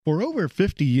For over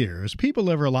 50 years, people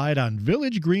have relied on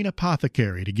Village Green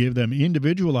Apothecary to give them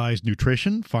individualized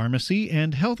nutrition, pharmacy,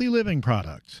 and healthy living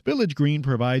products. Village Green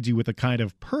provides you with a kind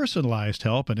of personalized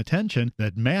help and attention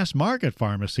that mass market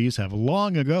pharmacies have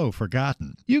long ago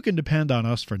forgotten. You can depend on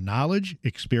us for knowledge,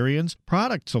 experience,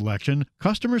 product selection,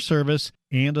 customer service,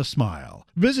 and a smile.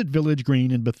 Visit Village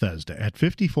Green in Bethesda at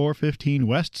 5415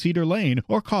 West Cedar Lane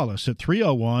or call us at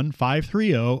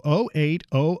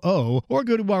 301-530-0800 or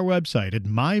go to our website at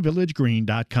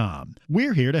myvillagegreen.com.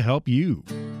 We're here to help you.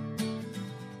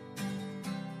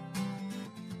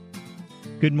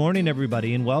 Good morning,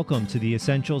 everybody, and welcome to the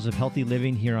Essentials of Healthy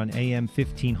Living here on AM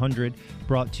 1500,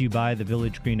 brought to you by the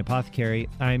Village Green Apothecary.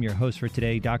 I am your host for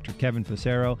today, Dr. Kevin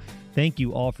Passero. Thank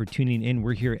you all for tuning in.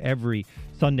 We're here every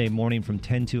Sunday morning from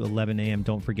 10 to 11 a.m.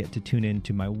 Don't forget to tune in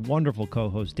to my wonderful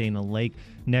co-host, Dana Lake.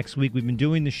 Next week, we've been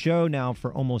doing the show now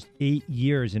for almost 8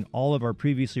 years, and all of our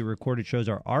previously recorded shows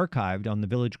are archived on the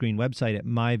Village Green website at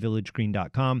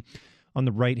myvillagegreen.com. On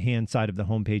the right-hand side of the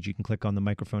homepage, you can click on the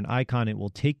microphone icon. It will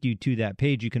take you to that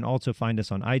page. You can also find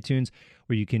us on iTunes,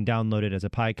 where you can download it as a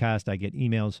podcast. I get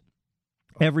emails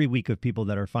every week of people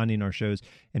that are finding our shows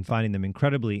and finding them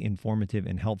incredibly informative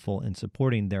and helpful in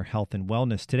supporting their health and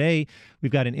wellness. Today,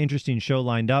 we've got an interesting show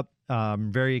lined up.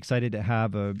 I'm very excited to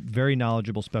have a very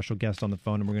knowledgeable special guest on the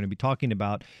phone, and we're going to be talking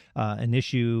about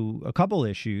a couple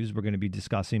issues we're going to be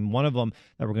discussing. One of them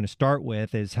that we're going to start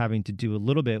with is having to do a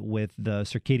little bit with the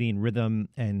circadian rhythm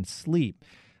and sleep.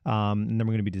 And then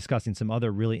we're going to be discussing some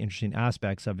other really interesting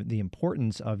aspects of the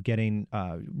importance of getting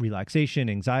relaxation,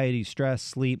 anxiety, stress,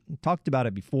 sleep. We talked about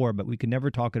it before, but we could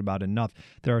never talk about it enough.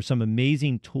 There are some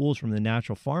amazing tools from the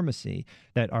natural pharmacy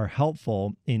that are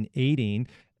helpful in aiding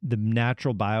the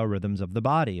natural biorhythms of the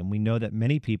body. And we know that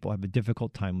many people have a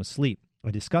difficult time with sleep.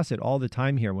 I discuss it all the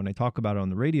time here when I talk about it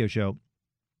on the radio show.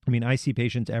 I mean, I see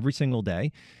patients every single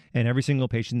day, and every single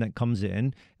patient that comes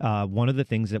in, one of the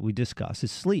things that we discuss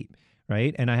is sleep.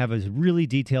 Right? And I have a really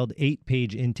detailed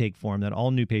 8-page intake form that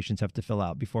all new patients have to fill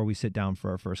out before we sit down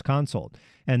for our first consult.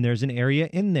 And there's an area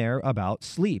in there about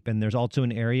sleep. And there's also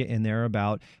an area in there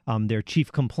about their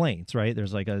chief complaints, right?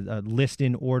 There's like a list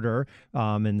in order,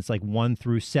 and it's like 1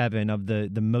 through 7 of the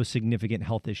most significant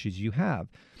health issues you have.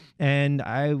 And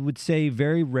I would say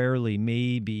very rarely,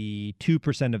 maybe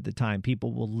 2% of the time,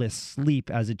 people will list sleep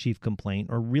as a chief complaint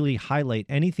or really highlight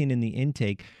anything in the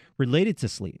intake related to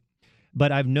sleep.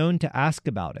 But I've known to ask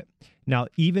about it. Now,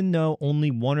 even though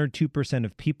only 1 or 2%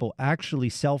 of people actually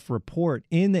self-report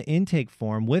in the intake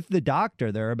form with the doctor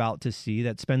they're about to see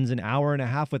that spends an hour and a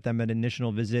half with them at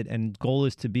initial visit, and goal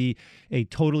is to be a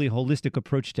totally holistic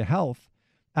approach to health,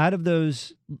 out of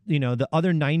those, the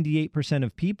other 98%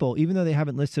 of people, even though they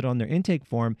haven't listed on their intake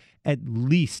form, at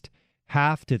least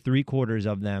half to 3/4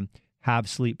 of them have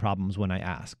sleep problems when I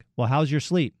ask. Well, how's your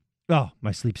sleep? Oh,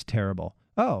 my sleep's terrible.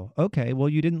 Oh, okay. Well,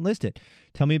 you didn't list it.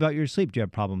 Tell me about your sleep. Do you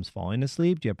have problems falling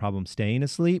asleep? Do you have problems staying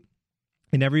asleep?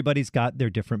 And everybody's got their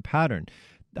different pattern.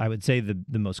 I would say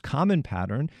the most common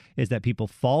pattern is that people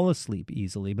fall asleep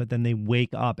easily, but then they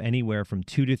wake up anywhere from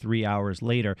 2 to 3 hours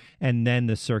later, and then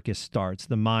the circus starts,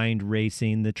 the mind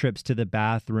racing, the trips to the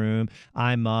bathroom.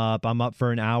 I'm up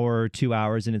for an hour or 2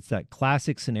 hours, and it's that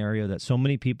classic scenario that so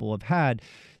many people have had.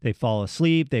 They fall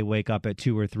asleep, they wake up at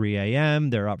 2 or 3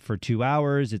 a.m., they're up for 2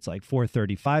 hours, it's like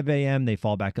 4:35 a.m., they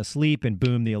fall back asleep, and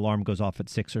boom, the alarm goes off at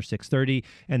 6 or 6:30,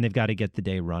 and they've got to get the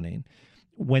day running.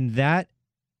 When that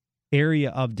area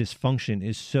of dysfunction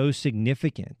is so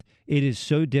significant, it is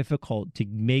so difficult to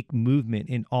make movement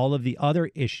in all of the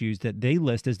other issues that they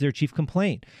list as their chief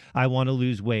complaint. I want to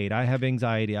lose weight. I have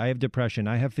anxiety. I have depression.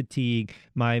 I have fatigue.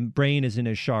 My brain isn't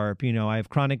as sharp. I have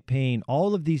chronic pain.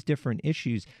 All of these different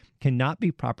issues cannot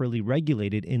be properly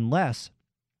regulated unless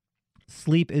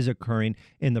sleep is occurring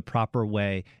in the proper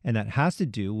way, and that has to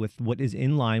do with what is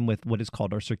in line with what is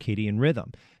called our circadian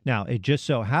rhythm. Now, it just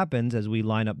so happens, as we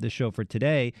line up the show for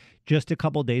today, just a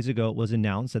couple days ago, it was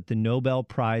announced that the Nobel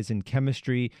Prize in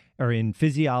Chemistry or in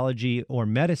Physiology or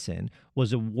Medicine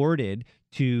was awarded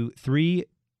to 3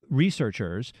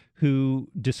 researchers who,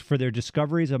 for their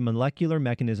discoveries of molecular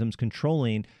mechanisms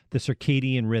controlling the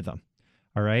circadian rhythm.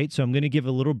 All right, so I'm going to give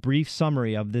a little brief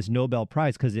summary of this Nobel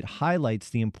Prize because it highlights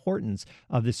the importance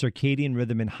of the circadian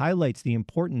rhythm and highlights the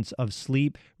importance of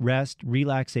sleep, rest,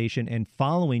 relaxation, and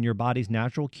following your body's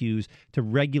natural cues to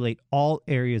regulate all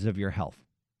areas of your health.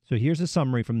 So here's a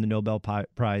summary from the Nobel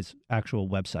Prize actual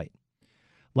website.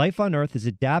 Life on Earth is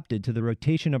adapted to the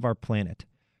rotation of our planet.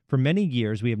 For many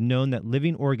years, we have known that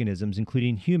living organisms,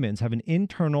 including humans, have an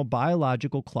internal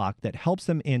biological clock that helps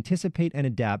them anticipate and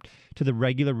adapt to the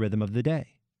regular rhythm of the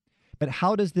day. But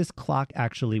how does this clock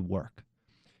actually work?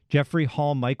 Jeffrey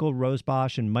Hall, Michael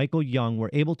Rosebosch, and Michael Young were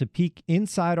able to peek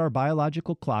inside our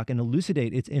biological clock and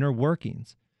elucidate its inner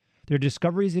workings. Their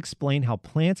discoveries explain how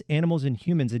plants, animals, and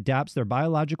humans adapt their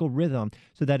biological rhythm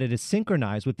so that it is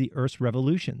synchronized with the Earth's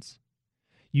revolutions.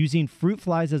 Using fruit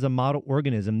flies as a model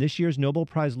organism, this year's Nobel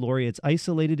Prize laureates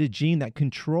isolated a gene that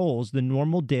controls the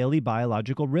normal daily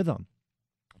biological rhythm.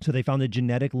 So they found a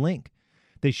genetic link.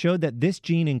 They showed that this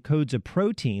gene encodes a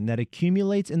protein that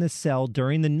accumulates in the cell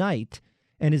during the night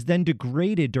and is then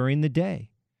degraded during the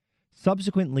day.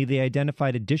 Subsequently, they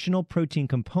identified additional protein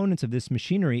components of this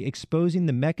machinery, exposing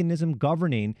the mechanism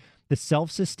governing the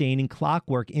self-sustaining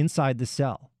clockwork inside the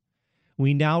cell.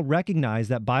 We now recognize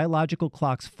that biological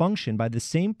clocks function by the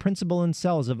same principle in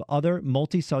cells of other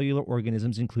multicellular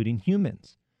organisms, including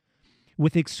humans.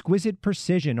 With exquisite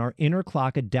precision, our inner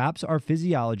clock adapts our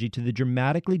physiology to the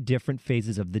dramatically different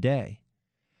phases of the day.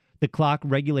 The clock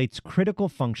regulates critical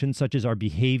functions such as our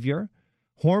behavior,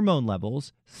 hormone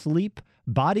levels, sleep,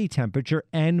 body temperature,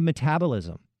 and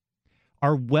metabolism.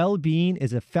 Our well-being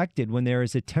is affected when there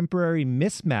is a temporary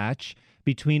mismatch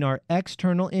between our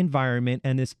external environment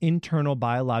and this internal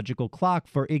biological clock.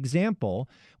 For example,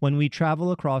 when we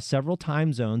travel across several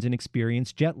time zones and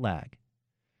experience jet lag.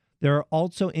 There are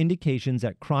also indications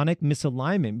that chronic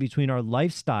misalignment between our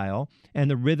lifestyle and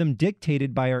the rhythm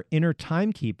dictated by our inner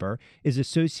timekeeper is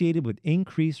associated with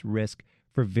increased risk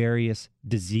for various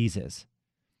diseases.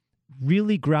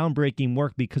 Really groundbreaking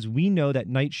work, because we know that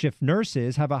night shift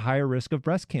nurses have a higher risk of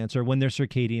breast cancer when their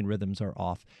circadian rhythms are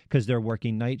off because they're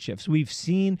working night shifts. We've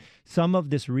seen some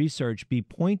of this research be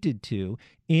pointed to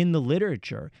in the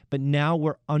literature, but now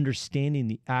we're understanding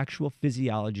the actual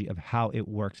physiology of how it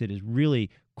works. It is really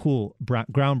cool,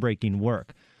 groundbreaking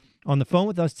work. On the phone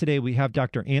with us today, we have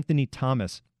Dr. Anthony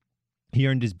Thomas. He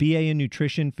earned his BA in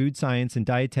Nutrition, Food Science, and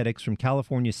Dietetics from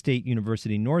California State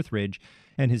University, Northridge,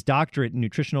 and his doctorate in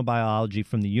Nutritional Biology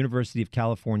from the University of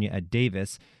California at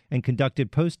Davis, and conducted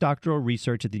postdoctoral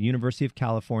research at the University of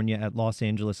California at Los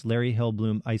Angeles Larry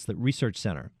Hillblum Islett Research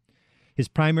Center. His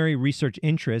primary research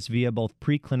interests, via both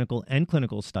preclinical and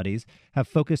clinical studies, have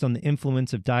focused on the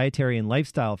influence of dietary and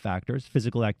lifestyle factors,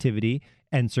 physical activity,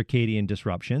 and circadian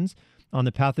disruptions, on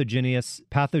the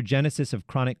pathogenesis of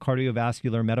chronic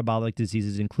cardiovascular metabolic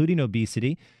diseases, including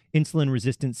obesity,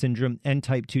 insulin-resistant syndrome, and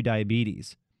type 2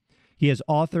 diabetes. He has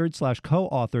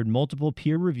authored/co-authored multiple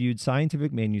peer-reviewed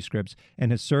scientific manuscripts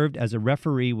and has served as a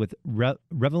referee with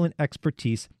relevant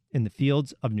expertise in the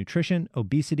fields of nutrition,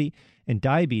 obesity, and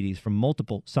diabetes from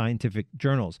multiple scientific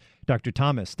journals. Dr.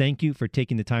 Thomas, thank you for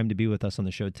taking the time to be with us on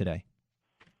the show today.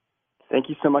 Thank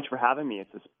you so much for having me.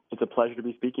 It's a pleasure to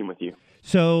be speaking with you.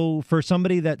 So for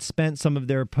somebody that spent some of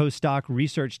their postdoc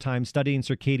research time studying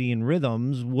circadian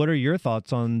rhythms, what are your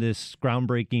thoughts on this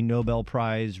groundbreaking Nobel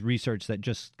Prize research that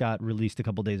just got released a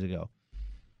couple days ago?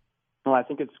 Well, I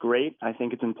think it's great. I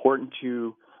think it's important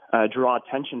to draw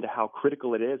attention to how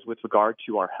critical it is with regard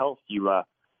to our health. You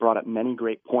brought up many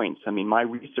great points. I mean, my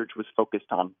research was focused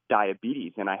on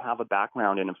diabetes, and I have a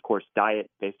background in, of course,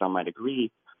 diet based on my degree,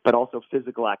 but also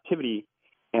physical activity,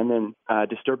 and then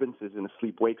disturbances in the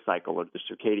sleep-wake cycle or the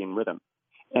circadian rhythm.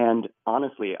 And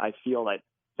honestly, I feel like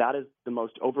that is the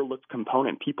most overlooked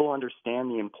component. People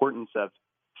understand the importance of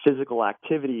physical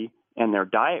activity and their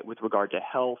diet with regard to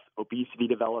health, obesity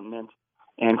development,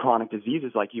 and chronic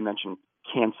diseases like you mentioned,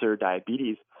 cancer,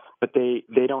 diabetes, but they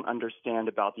don't understand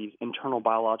about these internal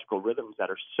biological rhythms that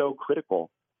are so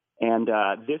critical. And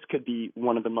this could be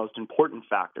one of the most important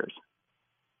factors.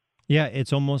 Yeah,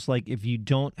 it's almost like if you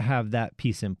don't have that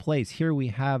piece in place, here we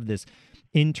have this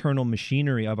internal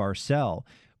machinery of our cell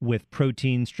with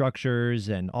protein structures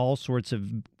and all sorts of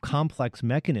complex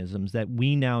mechanisms that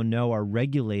we now know are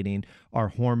regulating our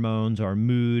hormones, our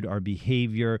mood, our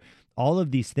behavior, all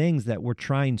of these things that we're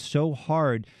trying so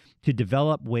hard to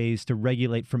develop ways to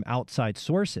regulate from outside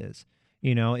sources.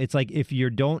 You know, it's like if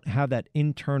you don't have that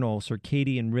internal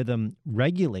circadian rhythm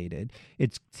regulated,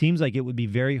 it seems like it would be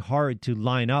very hard to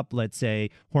line up, let's say,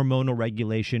 hormonal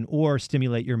regulation or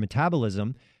stimulate your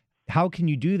metabolism. How can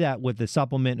you do that with a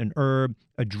supplement, an herb,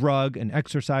 a drug, an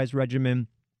exercise regimen,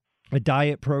 a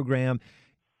diet program,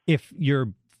 if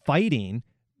you're fighting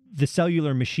the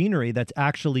cellular machinery that's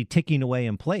actually ticking away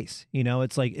in place? You know,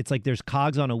 it's like there's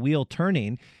cogs on a wheel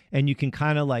turning, and you can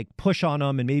kind of like push on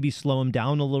them and maybe slow them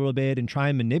down a little bit and try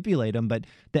and manipulate them. But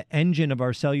the engine of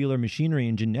our cellular machinery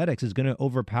and genetics is going to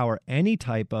overpower any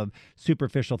type of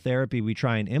superficial therapy we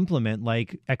try and implement,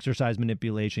 like exercise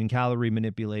manipulation, calorie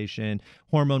manipulation,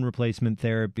 hormone replacement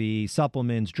therapy,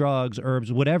 supplements, drugs,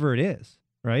 herbs, whatever it is,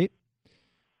 right?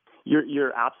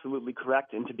 You're absolutely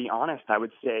correct. And to be honest, I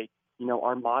would say, you know,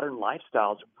 our modern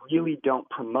lifestyles really don't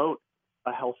promote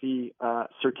a healthy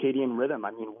circadian rhythm.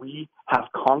 I mean, we have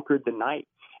conquered the night,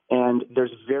 and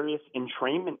there's various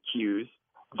entrainment cues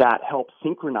that help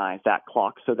synchronize that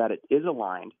clock so that it is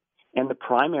aligned. And the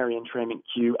primary entrainment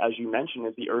cue, as you mentioned,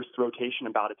 is the Earth's rotation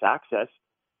about its axis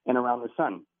and around the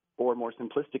sun, or more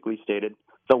simplistically stated,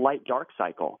 the light-dark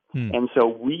cycle. And so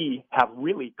we have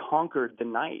really conquered the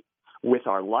night with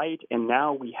our light, and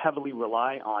now we heavily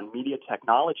rely on media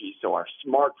technology, so our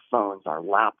smartphones, our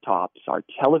laptops, our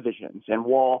televisions. And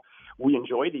while we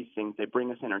enjoy these things, they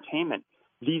bring us entertainment,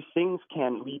 these things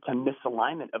can lead to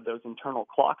misalignment of those internal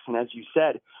clocks. And as you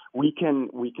said, we can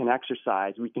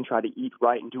exercise, we can try to eat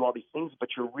right and do all these things, but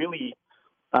you're really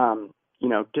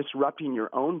disrupting your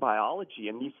own biology.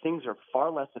 And these things are far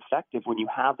less effective when you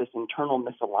have this internal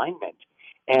misalignment.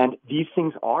 And these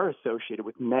things are associated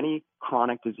with many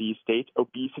chronic disease states,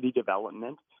 obesity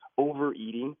development,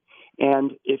 overeating.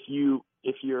 And if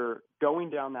you're going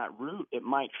down that route, it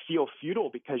might feel futile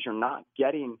because you're not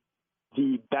getting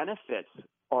the benefits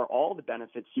or all the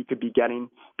benefits you could be getting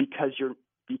because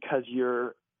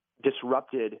you're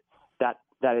disrupted.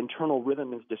 That internal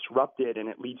rhythm is disrupted, and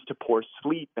it leads to poor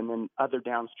sleep and then other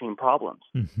downstream problems.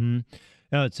 Mm-hmm.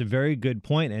 No, it's a very good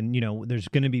point. And, there's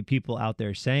going to be people out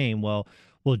there saying, well,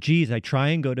 geez, I try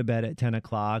and go to bed at 10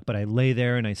 o'clock, but I lay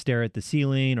there and I stare at the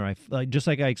ceiling, or just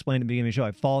like I explained at the beginning of the show,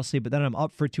 I fall asleep, but then I'm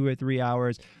up for 2 or 3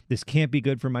 hours. This can't be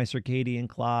good for my circadian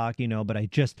clock, but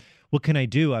what can I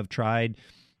do? I've tried,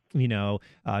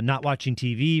 not watching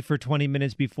TV for 20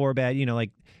 minutes before bed,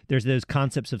 there's those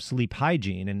concepts of sleep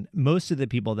hygiene. And most of the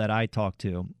people that I talk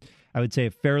to, I would say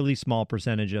a fairly small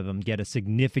percentage of them get a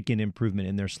significant improvement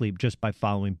in their sleep just by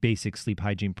following basic sleep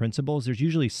hygiene principles. There's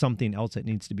usually something else that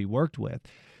needs to be worked with.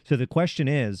 So the question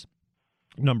is,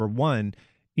 number one,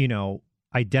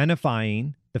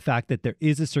 identifying the fact that there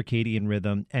is a circadian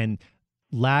rhythm and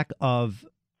lack of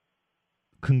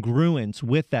congruence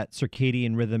with that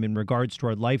circadian rhythm in regards to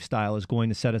our lifestyle is going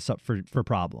to set us up for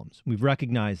problems. We've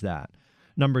recognized that.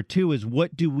 Number two is,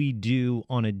 what do we do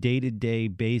on a day-to-day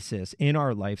basis in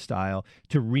our lifestyle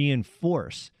to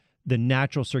reinforce the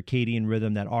natural circadian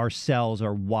rhythm that our cells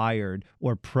are wired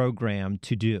or programmed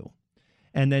to do?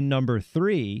 And then number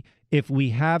three, if we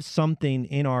have something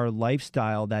in our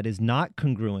lifestyle that is not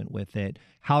congruent with it,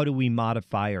 how do we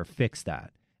modify or fix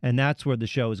that? And that's where the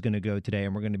show is going to go today.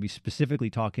 And we're going to be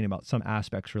specifically talking about some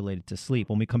aspects related to sleep.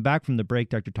 When we come back from the break,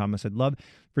 Dr. Thomas, I'd love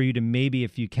for you to maybe,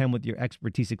 if you can, with your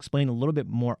expertise, explain a little bit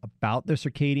more about the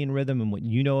circadian rhythm and what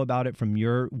you know about it from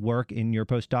your work in your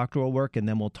postdoctoral work. And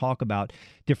then we'll talk about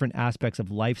different aspects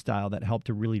of lifestyle that help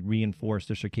to really reinforce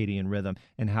the circadian rhythm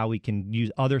and how we can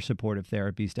use other supportive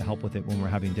therapies to help with it when we're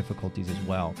having difficulties as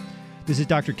well. This is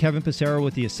Dr. Kevin Passero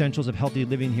with the Essentials of Healthy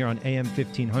Living here on AM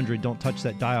 1500. Don't touch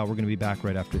that dial. We're going to be back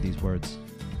right after these words.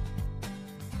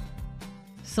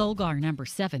 Solgar number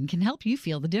 7 can help you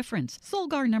feel the difference.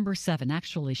 Solgar number 7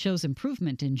 actually shows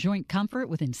improvement in joint comfort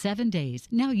within 7 days.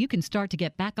 Now you can start to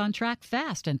get back on track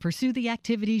fast and pursue the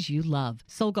activities you love.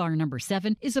 Solgar number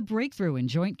 7 is a breakthrough in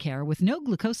joint care with no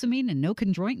glucosamine and no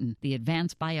chondroitin. The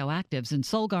advanced bioactives in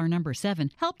Solgar number 7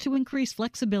 help to increase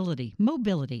flexibility,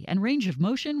 mobility, and range of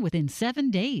motion within 7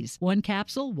 days. One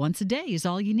capsule once a day is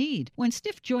all you need. When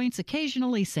stiff joints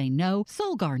occasionally say no,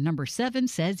 Solgar number 7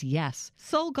 says yes.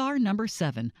 Solgar number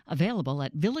 7. Available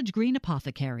at Village Green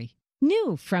Apothecary.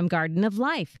 New from Garden of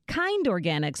Life, Kind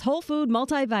Organics Whole Food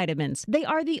Multivitamins. They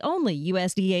are the only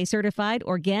USDA-certified,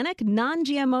 organic,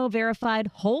 non-GMO verified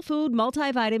whole food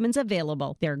multivitamins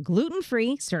available. They're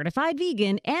gluten-free, certified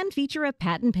vegan, and feature a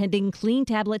patent-pending clean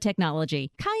tablet technology.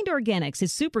 Kind Organics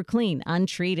is super clean,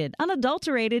 untreated,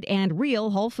 unadulterated, and real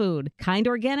whole food. Kind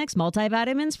Organics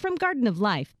multivitamins from Garden of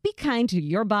Life. Be kind to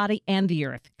your body and the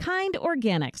earth. Kind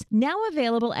Organics, now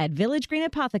available at Village Green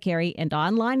Apothecary and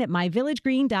online at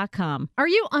myvillagegreen.com. Are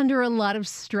you under a lot of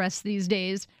stress these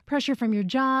days? Pressure from your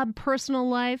job, personal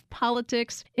life,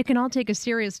 politics? It can all take a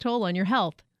serious toll on your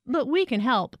health. But we can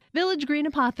help. Village Green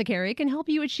Apothecary can help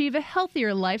you achieve a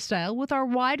healthier lifestyle with our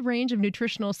wide range of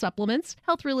nutritional supplements,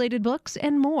 health-related books,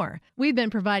 and more. We've been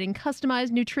providing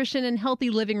customized nutrition and healthy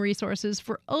living resources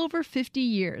for over 50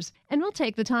 years, and we'll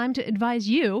take the time to advise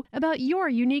you about your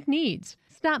unique needs.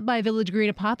 Stop by Village Green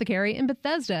Apothecary in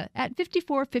Bethesda at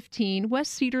 5415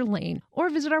 West Cedar Lane or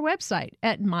visit our website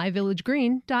at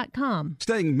myvillagegreen.com.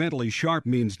 Staying mentally sharp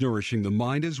means nourishing the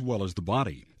mind as well as the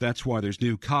body. That's why there's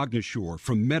new Cognisure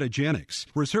from Medical Metagenics.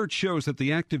 Research shows that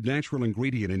the active natural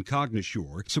ingredient in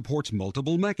Cognosure supports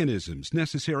multiple mechanisms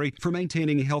necessary for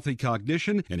maintaining healthy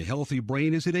cognition and a healthy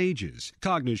brain as it ages.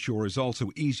 Cognosure is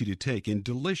also easy to take in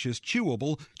delicious,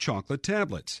 chewable chocolate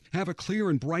tablets. Have a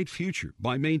clear and bright future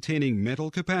by maintaining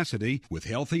mental capacity with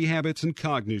healthy habits and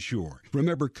Cognosure.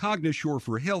 Remember Cognosure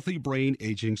for healthy brain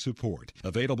aging support.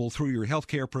 Available through your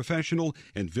healthcare professional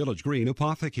and Village Green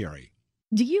Apothecary.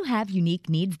 Do you have unique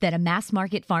needs that a mass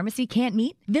market pharmacy can't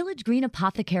meet? Village Green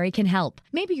Apothecary can help.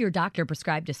 Maybe your doctor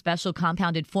prescribed a special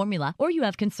compounded formula, or you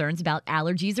have concerns about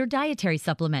allergies or dietary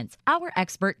supplements. Our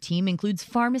expert team includes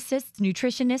pharmacists,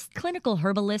 nutritionists, clinical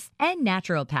herbalists, and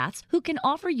naturopaths who can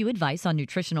offer you advice on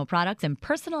nutritional products and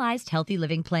personalized healthy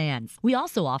living plans. We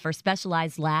also offer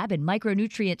specialized lab and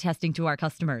micronutrient testing to our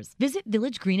customers. Visit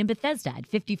Village Green in Bethesda at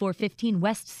 5415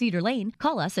 West Cedar Lane.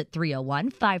 Call us at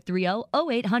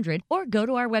 301-530-0800 or go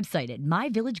to our website at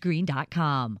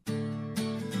myvillagegreen.com.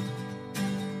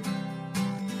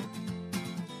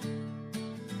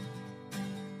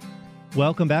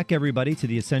 Welcome back, everybody, to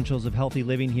the Essentials of Healthy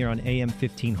Living here on AM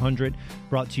 1500,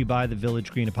 brought to you by the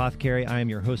Village Green Apothecary. I am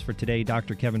your host for today,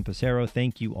 Dr. Kevin Passero.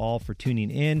 Thank you all for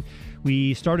tuning in.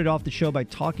 We started off the show by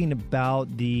talking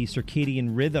about the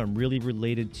circadian rhythm, really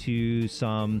related to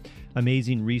some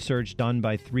amazing research done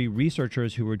by 3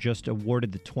 researchers who were just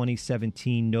awarded the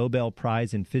 2017 Nobel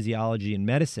Prize in Physiology and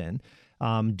Medicine.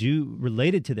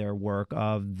 Related to their work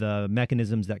of the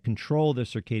mechanisms that control the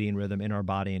circadian rhythm in our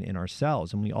body and in our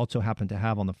cells. And we also happen to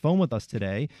have on the phone with us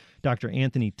today Dr.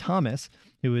 Anthony Thomas,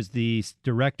 who is the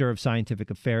Director of Scientific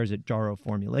Affairs at Jarrow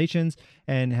Formulations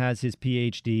and has his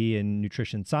PhD in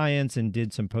nutrition science and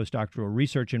did some postdoctoral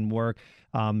research and work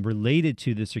related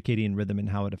to the circadian rhythm and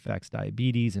how it affects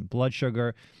diabetes and blood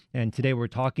sugar. And today we're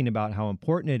talking about how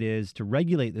important it is to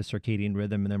regulate the circadian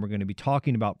rhythm. And then we're going to be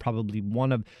talking about probably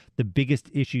one of the biggest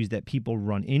issues that people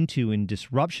run into in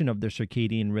disruption of their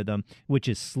circadian rhythm, which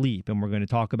is sleep. And we're going to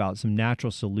talk about some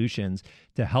natural solutions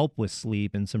to help with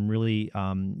sleep and some really,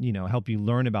 help you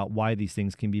learn about why these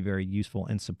things can be very useful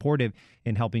and supportive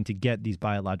in helping to get these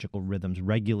biological rhythms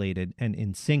regulated and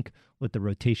in sync with the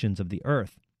rotations of the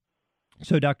earth.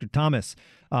 So, Dr. Thomas,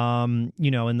 in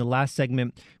the last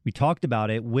segment, we talked about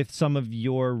it with some of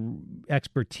your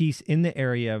expertise in the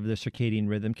area of the circadian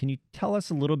rhythm. Can you tell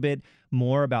us a little bit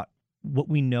more about what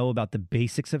we know about the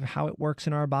basics of how it works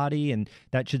in our body? And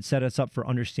that should set us up for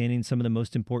understanding some of the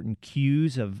most important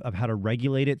cues of how to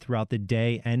regulate it throughout the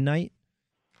day and night?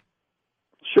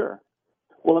 Sure.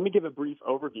 Well, let me give a brief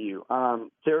overview.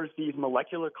 There's these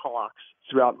molecular clocks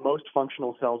throughout most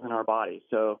functional cells in our body.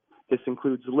 So this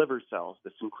includes liver cells,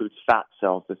 this includes fat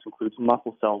cells, this includes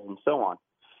muscle cells, and so on.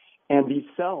 And these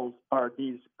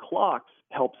clocks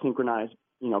help synchronize,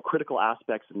 critical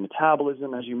aspects of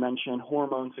metabolism, as you mentioned,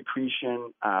 hormone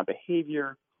secretion,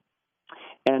 behavior.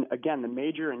 And again, the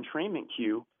major entrainment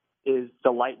cue is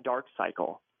the light-dark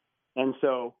cycle. And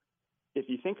so if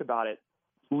you think about it,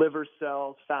 liver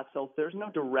cells, fat cells, there's no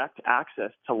direct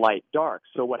access to light-dark.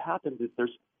 So what happens is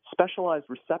there's specialized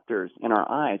receptors in our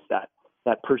eyes that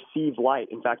perceive light.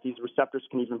 In fact, these receptors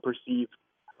can even perceive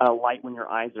light when your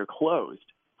eyes are closed.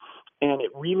 And it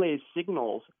relays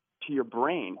signals to your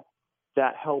brain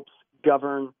that helps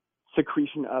govern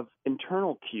secretion of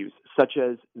internal cues, such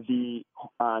as the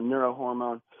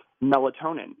neurohormone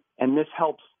melatonin. And this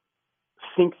helps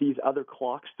sync these other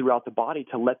clocks throughout the body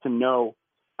to let them know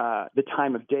the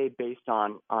time of day based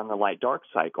on the light-dark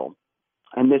cycle.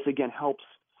 And this, again, helps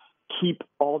keep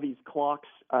all these clocks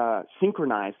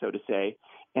synchronized, so to say,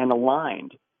 and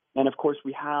aligned. And, of course,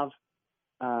 we have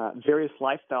various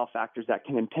lifestyle factors that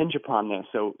can impinge upon this.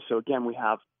 So again, we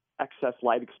have excess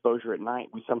light exposure at night.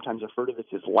 We sometimes refer to this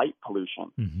as light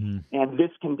pollution. Mm-hmm. And this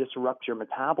can disrupt your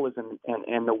metabolism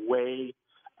and the way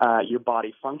your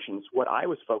body functions. What I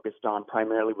was focused on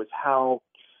primarily was how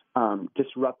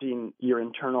disrupting your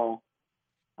internal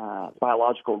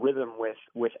biological rhythm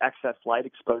with excess light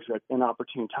exposure at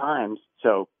inopportune times,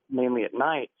 so mainly at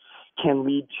night, can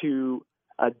lead to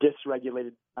a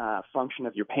dysregulated function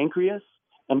of your pancreas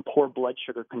and poor blood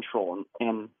sugar control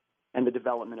and the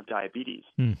development of diabetes.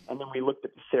 And then we looked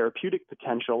at the therapeutic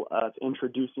potential of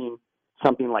introducing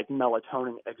something like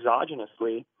melatonin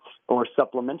exogenously or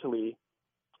supplementally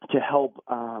to help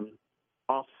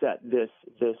offset this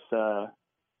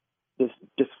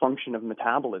dysfunction of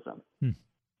metabolism.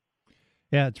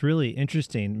 Yeah, it's really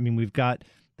interesting. I mean, we've got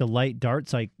the light-dark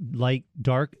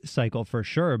cycle for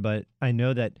sure, but I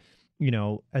know that,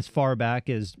 as far back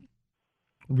as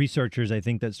researchers, I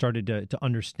think, that started to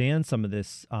understand some of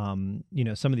this, some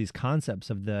of these concepts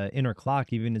of the inner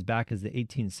clock, even as back as the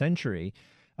 18th century,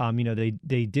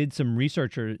 They did some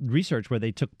research where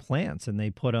they took plants and they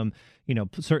put them,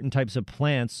 certain types of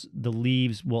plants, the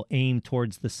leaves will aim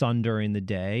towards the sun during the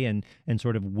day and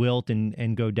sort of wilt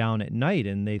and go down at night.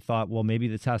 And they thought, well, maybe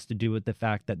this has to do with the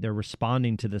fact that they're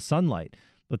responding to the sunlight.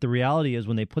 But the reality is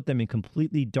when they put them in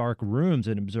completely dark rooms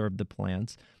and observed the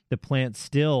plants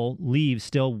leaves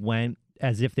still went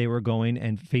as if they were going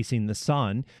and facing the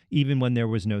sun, even when there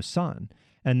was no sun.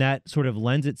 And that sort of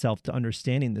lends itself to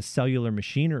understanding the cellular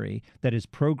machinery that is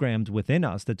programmed within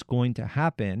us that's going to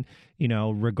happen,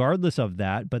 regardless of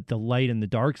that. But the light and the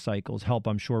dark cycles help,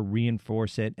 I'm sure,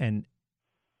 reinforce it. And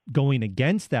going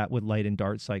against that with light and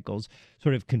dark cycles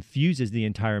sort of confuses the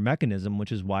entire mechanism,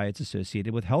 which is why it's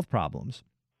associated with health problems.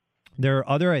 There are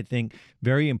other, I think,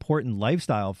 very important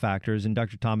lifestyle factors, and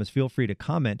Dr. Thomas, feel free to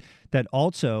comment, that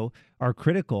also are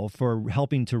critical for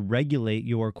helping to regulate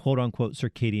your quote-unquote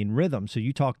circadian rhythm. So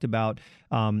you talked about,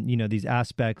 these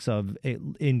aspects of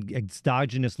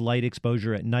exogenous light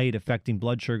exposure at night affecting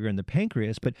blood sugar in the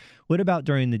pancreas, but what about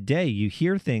during the day? You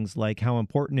hear things like how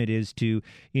important it is to,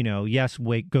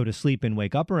 go to sleep and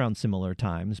wake up around similar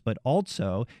times, but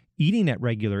also eating at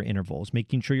regular intervals,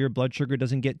 making sure your blood sugar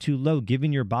doesn't get too low,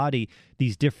 giving your body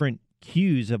these different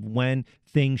cues of when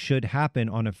things should happen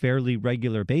on a fairly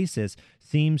regular basis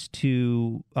seems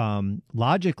to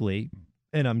logically,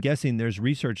 and I'm guessing there's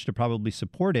research to probably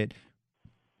support it,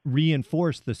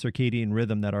 reinforce the circadian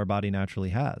rhythm that our body naturally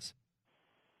has.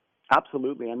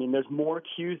 Absolutely. I mean, there's more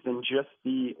cues than just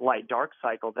the light-dark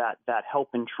cycle that help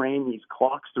and train these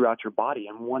clocks throughout your body.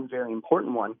 And one very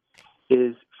important one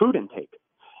is food intake.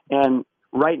 And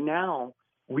right now,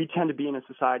 we tend to be in a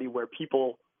society where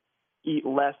people eat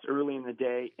less early in the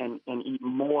day and eat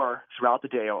more throughout the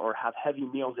day or have heavy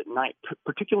meals at night,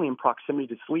 particularly in proximity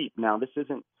to sleep. Now, this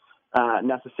isn't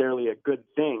necessarily a good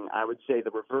thing. I would say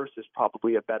the reverse is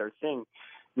probably a better thing.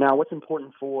 Now, what's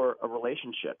important for a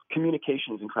relationship?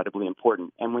 Communication is incredibly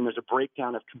important. And when there's a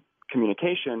breakdown of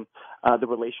communication, the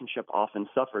relationship often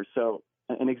suffers. So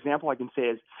an example I can say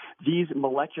is these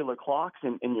molecular clocks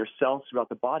in your cells throughout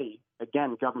the body,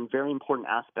 again, govern very important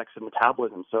aspects of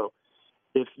metabolism. So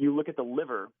if you look at the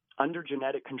liver, under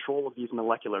genetic control of these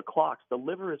molecular clocks, the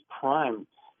liver is primed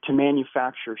to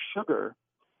manufacture sugar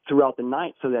throughout the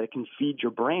night so that it can feed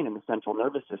your brain and the central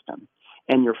nervous system.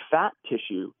 And your fat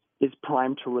tissue is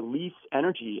primed to release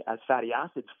energy as fatty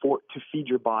acids to feed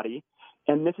your body.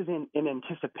 And this is in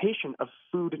anticipation of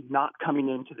food not coming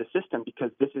into the system,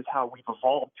 because this is how we've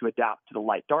evolved to adapt to the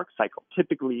light-dark cycle.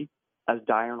 Typically, as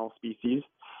diurnal species,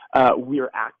 we are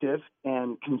active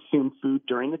and consume food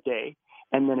during the day.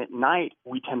 And then at night,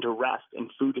 we tend to rest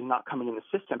and food is not coming in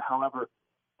the system. However,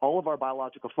 all of our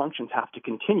biological functions have to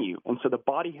continue. And so the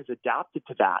body has adapted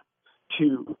to that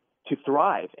to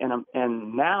thrive. And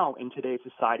now in today's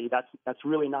society, that's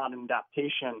really not an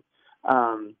adaptation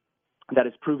that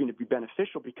is proving to be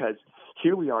beneficial, because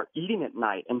here we are eating at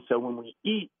night. And so when we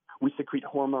eat, we secrete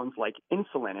hormones like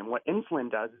insulin. And what insulin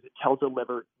does is it tells the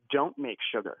liver, don't make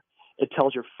sugar. It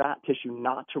tells your fat tissue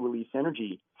not to release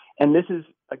energy. And this is,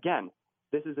 again,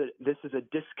 this is a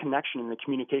disconnection in the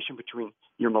communication between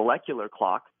your molecular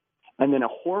clock and then a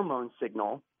hormone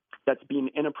signal that's being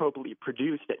inappropriately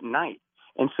produced at night.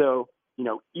 And so,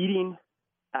 eating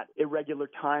at irregular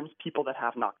times, people that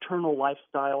have nocturnal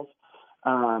lifestyles,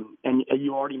 and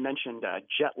you already mentioned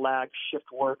jet lag, shift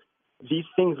work, these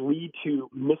things lead to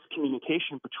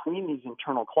miscommunication between these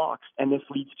internal clocks, and this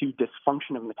leads to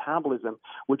dysfunction of metabolism,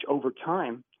 which over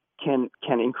time can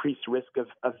increase risk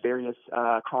of various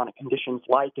chronic conditions,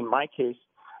 like in my case,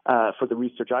 for the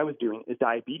research I was doing, is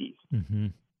diabetes. Mm-hmm.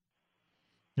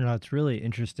 It's really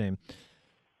interesting.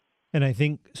 And I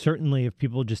think certainly if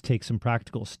people just take some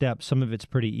practical steps, some of it's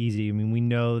pretty easy. I mean, we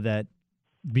know that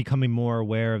becoming more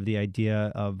aware of the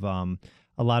idea of a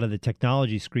lot of the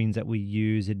technology screens that we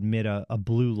use emit a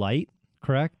blue light,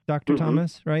 correct, Dr. Mm-hmm.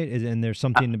 Thomas, right? And there's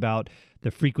something about the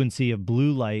frequency of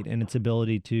blue light and its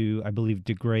ability to, I believe,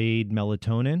 degrade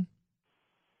melatonin.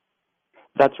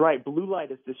 That's right. Blue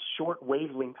light is this short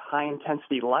wavelength,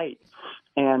 high-intensity light,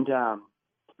 and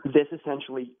this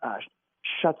essentially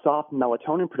shuts off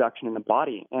melatonin production in the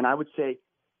body. And I would say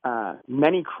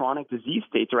many chronic disease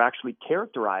states are actually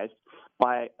characterized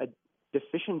by a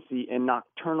deficiency in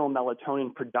nocturnal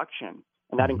melatonin production,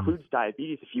 and that includes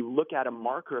diabetes. If you look at a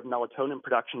marker of melatonin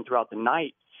production throughout the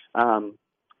night,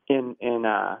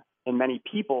 in many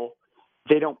people,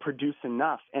 they don't produce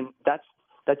enough, and that's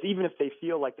even if they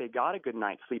feel like they got a good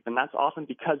night's sleep, and that's often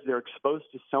because they're exposed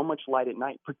to so much light at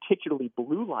night, particularly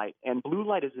blue light. And blue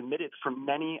light is emitted from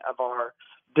many of our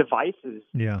devices,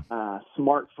 Yeah.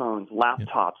 smartphones,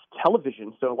 laptops,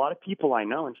 television. So a lot of people I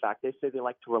know, in fact, they say they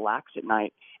like to relax at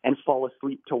night and fall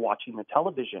asleep to watching the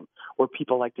television, or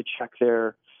people like to check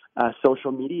their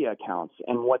social media accounts.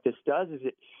 And what this does is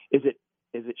it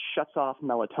shuts off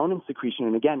melatonin secretion.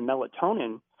 And again,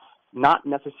 melatonin not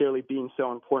necessarily being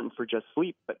so important for just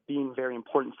sleep, but being very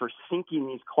important for syncing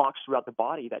these clocks throughout the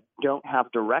body that don't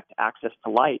have direct access to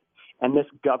light. And this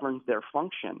governs their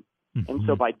function. Mm-hmm. And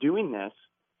so by doing this,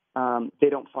 they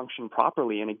don't function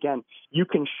properly. And again, you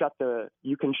can shut the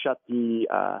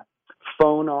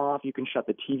phone off, you can shut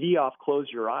the TV off, close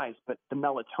your eyes, but the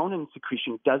melatonin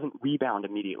secretion doesn't rebound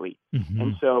immediately. Mm-hmm.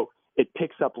 And so it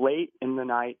picks up late in the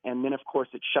night, and then of course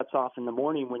it shuts off in the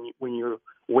morning when you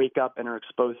wake up and are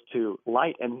exposed to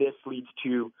light, and this leads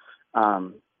to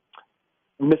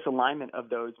misalignment of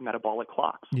those metabolic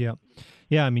clocks. Yeah.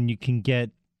 I mean, you can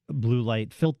get blue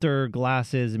light filter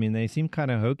glasses. I mean, they seem kind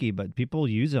of hokey, but people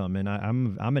use them, and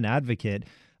I'm an advocate.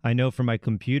 I know for my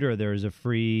computer, there's a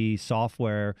free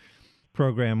software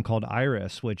program called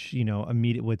Iris, which you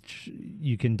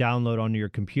can download onto your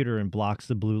computer and blocks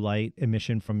the blue light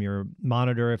emission from your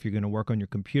monitor if you're going to work on your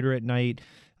computer at night.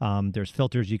 There's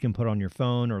filters you can put on your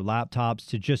phone or laptops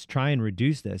to just try and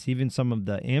reduce this. Even some of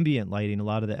the ambient lighting, a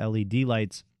lot of the LED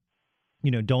lights,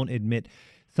 don't emit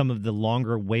some of the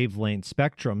longer wavelength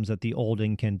spectrums at the old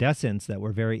incandescents that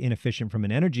were very inefficient from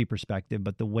an energy perspective,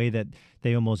 but the way that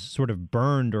they almost sort of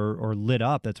burned or lit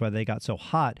up, that's why they got so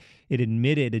hot, it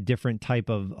emitted a different type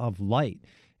of light.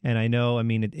 And I know, I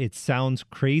mean, it sounds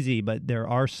crazy, but there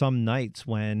are some nights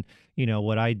when,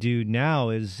 what I do now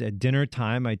is at dinner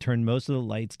time, I turn most of the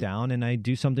lights down and I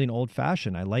do something old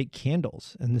fashioned. I light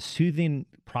candles, and the soothing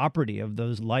property of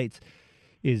those lights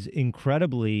is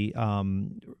incredibly,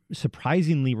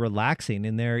 surprisingly relaxing.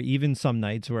 And there are even some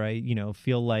nights where I,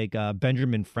 feel like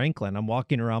Benjamin Franklin. I'm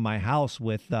walking around my house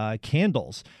with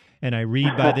candles, and I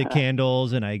read by the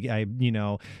candles, and I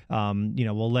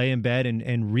will lay in bed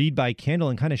and read by candle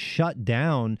and kind of shut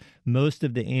down most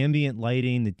of the ambient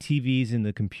lighting, the TVs and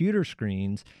the computer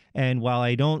screens. And while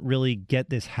I don't really get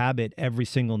this habit every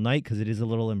single night because it is a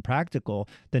little impractical,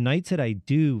 the nights that I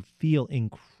do feel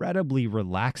incredibly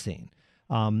relaxing.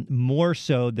 More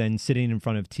so than sitting in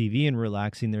front of TV and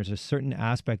relaxing. There's a certain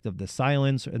aspect of the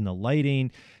silence and the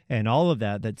lighting and all of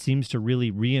that seems to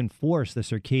really reinforce the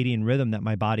circadian rhythm that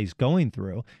my body's going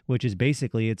through, which is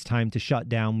basically it's time to shut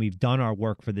down. We've done our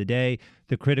work for the day,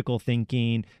 the critical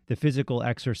thinking, the physical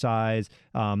exercise,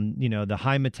 the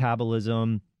high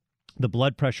metabolism, the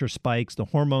blood pressure spikes, the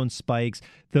hormone spikes,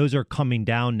 those are coming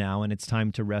down now, and it's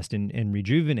time to rest and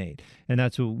rejuvenate. And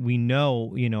that's what we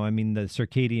know, the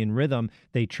circadian rhythm,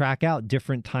 they track out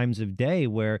different times of day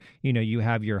where, you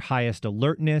have your highest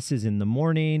alertness is in the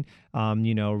morning,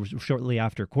 shortly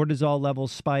after cortisol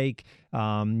levels spike.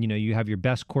 You have your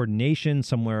best coordination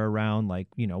somewhere around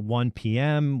 1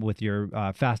 p.m. with your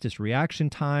fastest reaction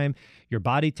time. Your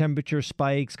body temperature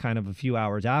spikes kind of a few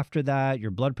hours after that.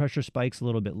 Your blood pressure spikes a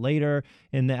little bit later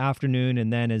in the afternoon.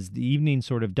 And then as the evening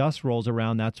sort of dusk rolls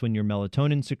around, that's when your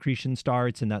melatonin secretion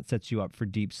starts, and that sets you up for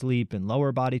deep sleep and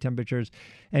lower body temperatures.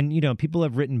 And, people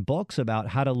have written books about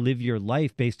how to live your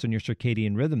life based on your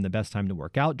circadian rhythm, the best time to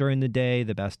work out during the day,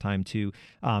 the best time to,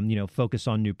 focus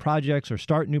on new projects or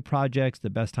start new projects, the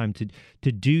best time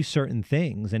to do certain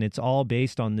things. And it's all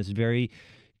based on this very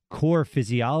core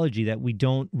physiology that we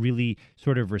don't really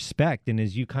sort of respect. And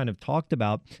as you kind of talked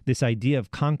about, this idea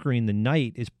of conquering the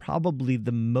night is probably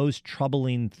the most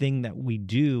troubling thing that we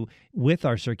do with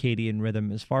our circadian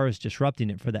rhythm as far as disrupting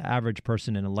it for the average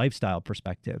person in a lifestyle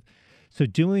perspective. So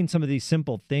doing some of these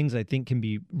simple things, I think, can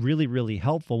be really, really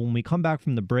helpful. When we come back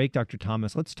from the break, Dr.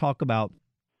 Thomas, let's talk about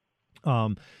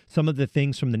some of the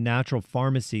things from the natural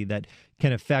pharmacy that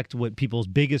can affect what people's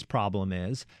biggest problem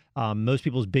is. Most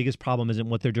people's biggest problem isn't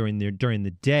what they're doing during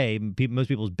the day. Most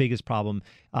people's biggest problem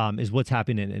is what's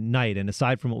happening at night. And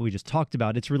aside from what we just talked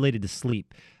about, it's related to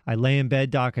sleep. I lay in bed,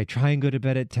 doc, I try and go to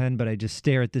bed at 10, but I just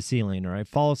stare at the ceiling, or I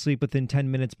fall asleep within 10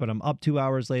 minutes, but I'm up 2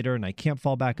 hours later and I can't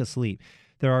fall back asleep.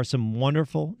 There are some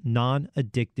wonderful,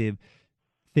 non-addictive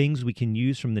things we can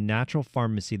use from the natural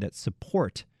pharmacy that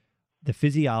support the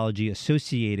physiology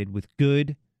associated with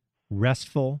good,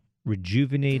 restful,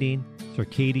 rejuvenating,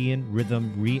 circadian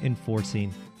rhythm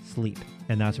reinforcing sleep.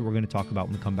 And that's what we're going to talk about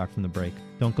when we come back from the break.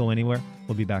 Don't go anywhere.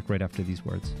 We'll be back right after these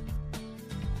words.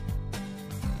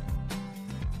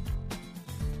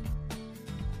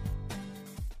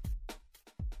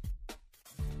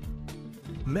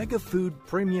 MegaFood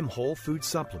Premium Whole Food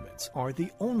Supplements are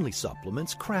the only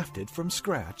supplements crafted from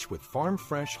scratch with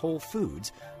farm-fresh whole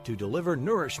foods to deliver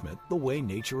nourishment the way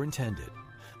nature intended.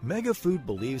 MegaFood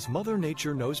believes Mother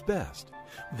Nature knows best.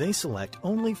 They select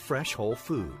only fresh whole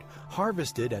food,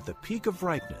 harvested at the peak of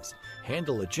ripeness,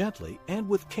 handle it gently and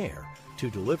with care to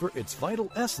deliver its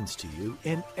vital essence to you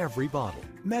in every bottle.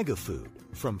 MegaFood,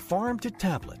 from farm to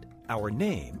tablet. Our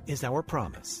name is our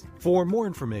promise. For more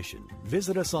information,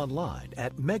 visit us online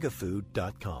at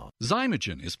megafood.com.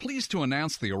 Zymogen is pleased to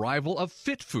announce the arrival of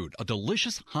Fit Food, a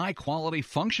delicious, high-quality,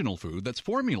 functional food that's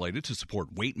formulated to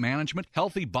support weight management,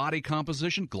 healthy body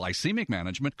composition, glycemic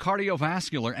management,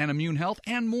 cardiovascular and immune health,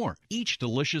 and more. Each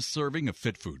delicious serving of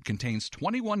Fit Food contains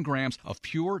 21 grams of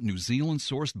pure New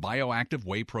Zealand-sourced bioactive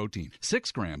whey protein,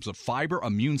 6 grams of fiber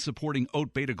immune-supporting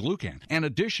oat beta-glucan, and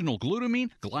additional glutamine,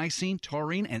 glycine,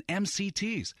 taurine, and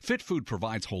MCTs. Fit Food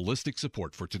provides holistic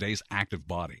support for today's active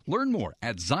body. Learn more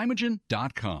at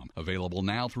Zymogen.com. Available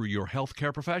now through your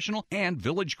healthcare professional and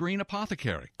Village Green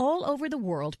Apothecary. All over the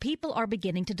world, people are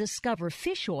beginning to discover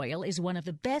fish oil is one of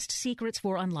the best secrets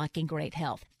for unlocking great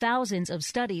health. Thousands of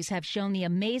studies have shown the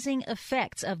amazing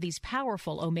effects of these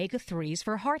powerful omega-3s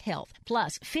for heart health.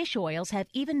 Plus, fish oils have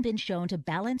even been shown to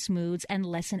balance moods and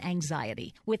lessen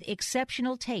anxiety. With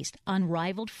exceptional taste,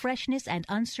 unrivaled freshness, and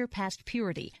unsurpassed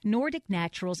purity, Nordic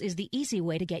Naturals is the easy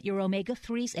way to get your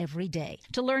omega-3s every day.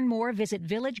 To learn more, visit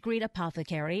Village Green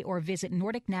Apothecary or visit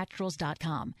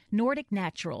NordicNaturals.com. Nordic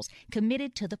Naturals,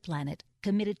 committed to the planet,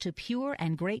 committed to pure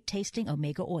and great-tasting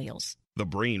omega oils. The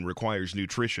brain requires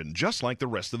nutrition just like the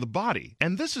rest of the body,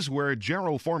 and this is where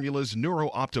Jarrow Formula's Neuro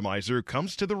Optimizer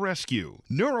comes to the rescue.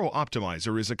 Neuro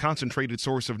Optimizer is a concentrated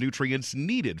source of nutrients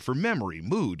needed for memory,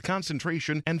 mood,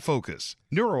 concentration, and focus.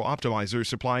 Neuro Optimizer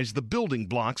supplies the building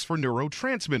blocks for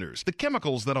neurotransmitters, the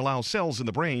chemicals that allow cells in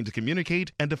the brain to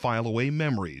communicate and to file away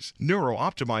memories. Neuro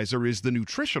Optimizer is the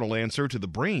nutritional answer to the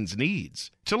brain's needs.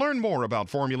 To learn more about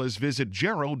formulas, visit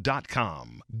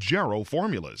Jarrow.com. Jarrow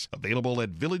Formulas, available at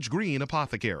Village Green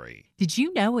Apothecary. Did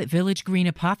you know at Village Green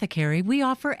Apothecary we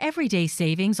offer everyday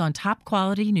savings on top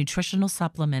quality nutritional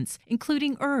supplements,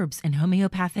 including herbs and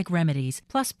homeopathic remedies,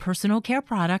 plus personal care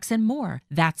products and more?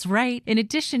 That's right. In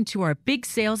addition to our big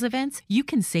sales events, you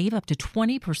can save up to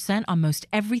 20% on most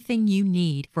everything you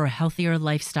need for a healthier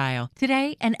lifestyle.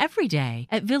 Today and every day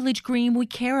at Village Green, we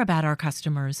care about our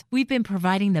customers. We've been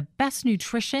providing the best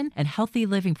nutrition and healthy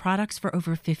living products for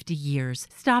over 50 years.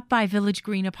 Stop by Village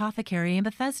Green Apothecary in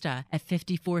Bethesda at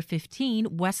 5415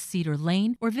 West Cedar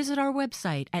Lane or visit our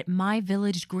website at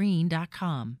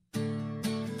myvillagegreen.com.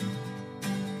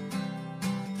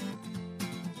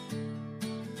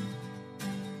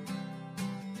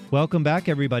 Welcome back,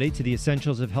 everybody, to the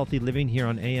Essentials of Healthy Living here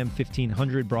on AM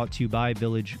 1500, brought to you by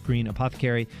Village Green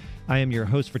Apothecary. I am your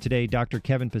host for today, Dr.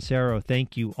 Kevin Passero.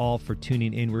 Thank you all for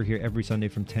tuning in. We're here every Sunday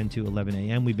from 10 to 11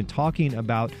 a.m. We've been talking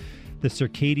about the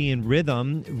circadian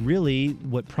rhythm. Really,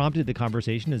 what prompted the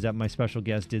conversation is that my special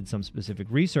guest did some specific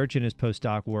research in his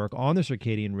postdoc work on the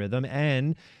circadian rhythm,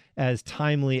 and as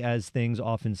timely as things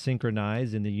often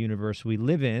synchronize in the universe we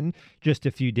live in, just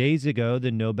a few days ago,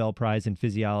 the Nobel Prize in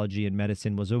Physiology and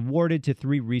Medicine was awarded to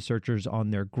 3 researchers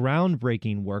on their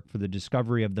groundbreaking work for the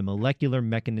discovery of the molecular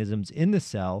mechanisms in the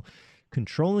cell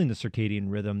controlling the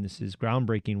circadian rhythm. This is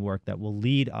groundbreaking work that will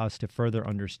lead us to further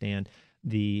understand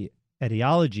the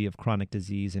etiology of chronic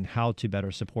disease and how to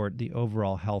better support the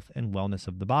overall health and wellness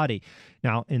of the body.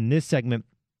 Now, in this segment,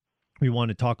 we want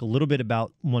to talk a little bit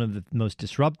about one of the most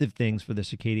disruptive things for the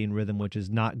circadian rhythm, which is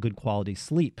not good quality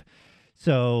sleep.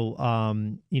 So,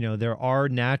 there are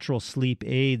natural sleep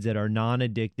aids that are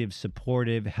non-addictive,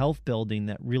 supportive, health-building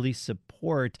that really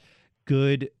support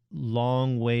good,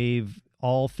 long-wave,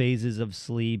 all phases of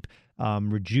sleep,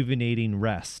 rejuvenating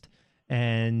rest.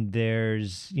 And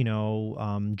there's,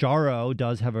 Jarrow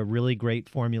does have a really great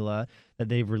formula that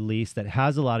they've released that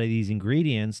has a lot of these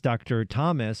ingredients. Dr.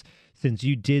 Thomas, since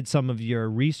you did some of your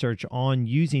research on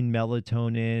using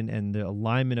melatonin and the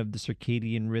alignment of the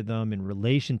circadian rhythm in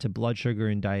relation to blood sugar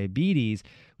and diabetes,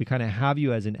 we kind of have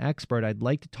you as an expert. I'd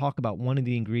like to talk about one of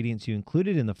the ingredients you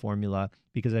included in the formula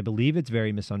because I believe it's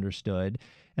very misunderstood,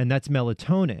 and that's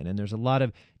melatonin. And there's a lot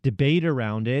of debate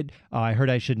around it. I heard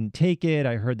I shouldn't take it.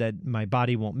 I heard that my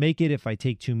body won't make it if I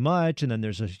take too much. And then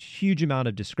there's a huge amount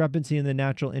of discrepancy in the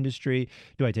natural industry.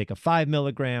 Do I take a 5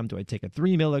 milligram? Do I take a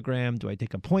 3 milligram? Do I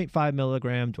take a 0.5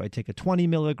 milligram? Do I take a 20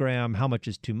 milligram? How much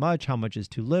is too much? How much is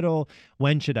too little?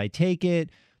 When should I take it?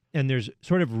 And there's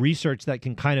sort of research that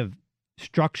can kind of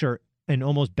structure and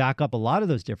almost back up a lot of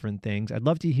those different things. I'd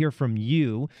love to hear from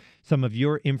you some of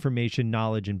your information,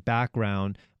 knowledge, and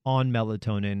background on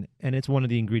melatonin, and it's one of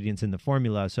the ingredients in the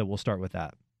formula, so we'll start with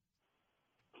that.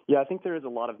 Yeah, I think there is a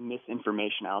lot of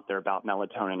misinformation out there about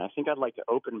melatonin. I think I'd like to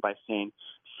open by saying,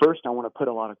 first, I want to put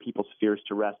a lot of people's fears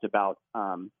to rest about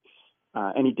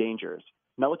any dangers.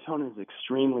 melatonin is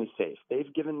extremely safe.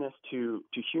 They've given this to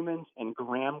humans in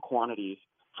gram quantities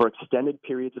for extended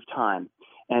periods of time,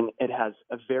 and it has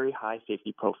a very high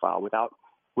safety profile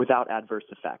without adverse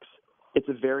effects. It's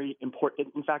a very important,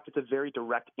 in fact, it's a very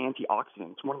direct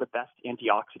antioxidant. It's one of the best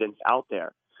antioxidants out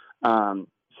there.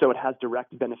 So it has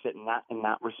direct benefit in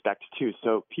that respect too.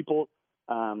 So people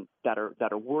that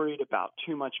are worried about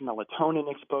too much melatonin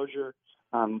exposure,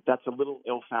 that's a little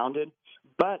ill-founded.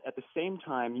 But at the same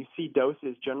time, you see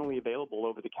doses generally available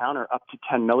over the counter up to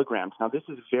 10 milligrams. Now, this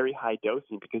is very high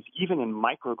dosing because even in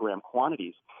microgram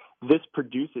quantities, this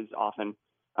produces often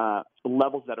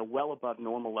levels that are well above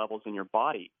normal levels in your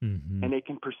body. Mm-hmm. And they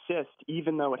can persist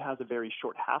even though it has a very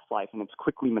short half-life and it's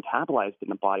quickly metabolized in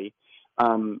the body.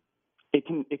 It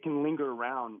can linger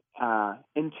around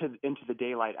into the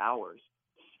daylight hours.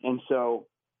 And so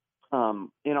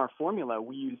in our formula,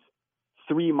 we use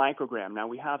 3 microgram. Now,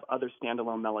 we have other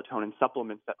standalone melatonin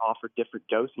supplements that offer different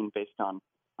dosing based on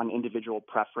individual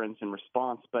preference and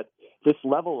response. But this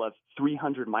level of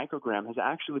 300 microgram has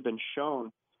actually been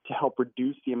shown to help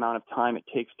reduce the amount of time it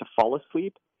takes to fall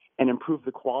asleep and improve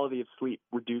the quality of sleep,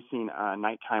 reducing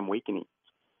nighttime wakening.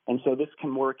 And so this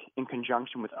can work in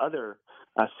conjunction with other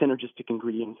synergistic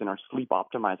ingredients in our sleep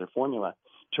optimizer formula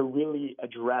to really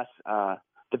address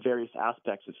the various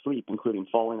aspects of sleep, including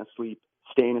falling asleep,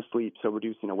 staying asleep, so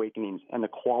reducing awakenings, and the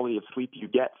quality of sleep you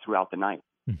get throughout the night.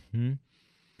 Mm-hmm.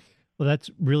 Well, that's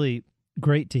really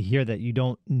great to hear that you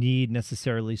don't need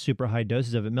necessarily super high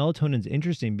doses of it. Melatonin's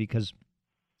interesting because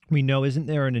we know, isn't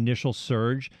there an initial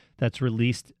surge that's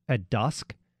released at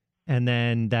dusk, and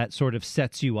then that sort of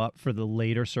sets you up for the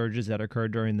later surges that occur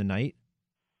during the night?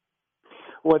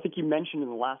 Well, I think you mentioned in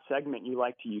the last segment you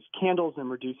like to use candles and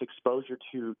reduce exposure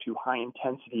to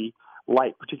high-intensity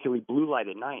light, particularly blue light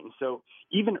at night. And so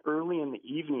even early in the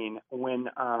evening when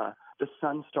the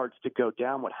sun starts to go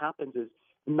down, what happens is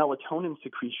melatonin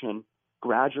secretion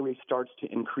gradually starts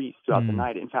to increase throughout the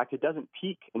night. In fact, it doesn't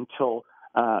peak until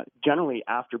generally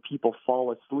after people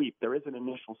fall asleep. There is an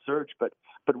initial surge, but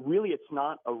really it's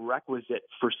not a requisite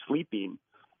for sleeping.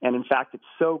 And in fact, it's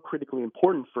so critically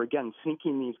important for, again,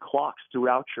 syncing these clocks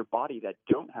throughout your body that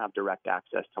don't have direct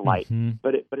access to light. Mm-hmm.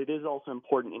 But it is also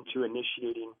important into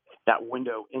initiating that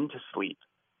window into sleep.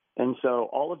 And so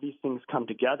all of these things come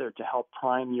together to help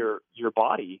prime your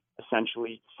body,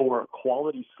 essentially, for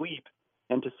quality sleep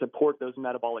and to support those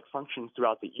metabolic functions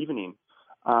throughout the evening.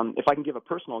 If I can give a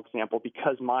personal example,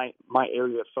 because my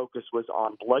area of focus was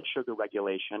on blood sugar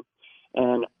regulation,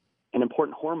 and an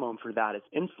important hormone for that is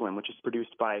insulin, which is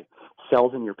produced by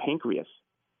cells in your pancreas.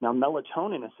 Now,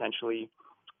 melatonin essentially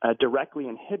directly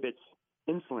inhibits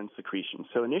insulin secretion.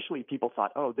 So initially people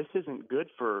thought, oh, this isn't good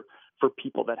for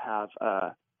people that have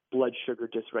blood sugar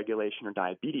dysregulation or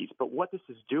diabetes. But what this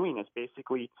is doing is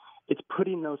basically it's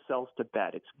putting those cells to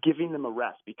bed. It's giving them a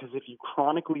rest, because if you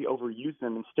chronically overuse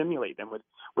them and stimulate them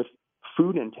with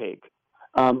food intake,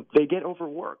 they get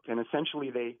overworked and essentially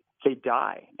they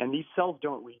die. And these cells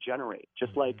don't regenerate,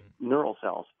 just like neural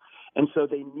cells. And so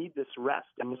they need this rest.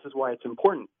 And this is why it's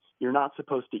important. You're not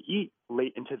supposed to eat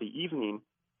late into the evening,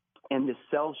 and the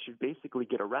cells should basically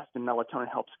get a rest, and melatonin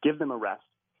helps give them a rest.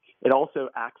 It also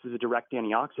acts as a direct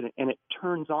antioxidant, and it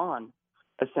turns on,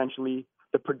 essentially,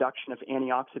 the production of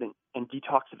antioxidant and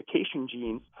detoxification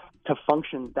genes to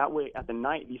function. That way, at the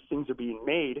night, these things are being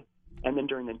made, and then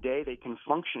during the day, they can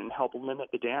function and help limit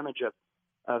the damage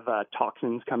of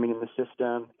toxins coming in the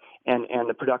system and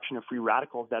the production of free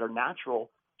radicals that are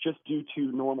natural just due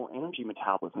to normal energy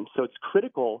metabolism. So it's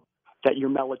critical that your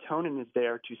melatonin is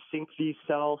there to sync these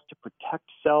cells, to protect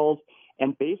cells,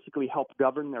 and basically help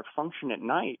govern their function at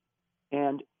night.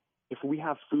 And if we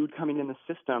have food coming in the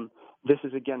system, this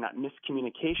is, again, that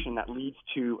miscommunication that leads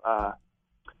to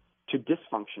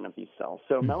dysfunction of these cells.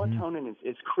 So melatonin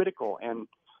is critical. And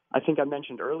I think I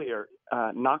mentioned earlier,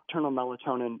 nocturnal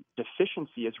melatonin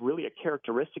deficiency is really a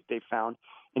characteristic they found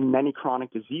in many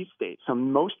chronic disease states. So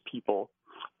most people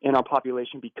in our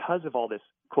population, because of all this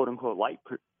quote-unquote light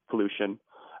pollution,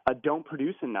 don't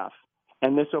produce enough.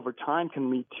 And this over time can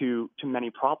lead to many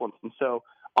problems. And so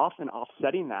often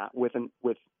offsetting that with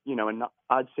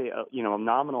I'd say a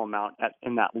nominal amount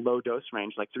in that low dose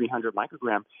range, like 300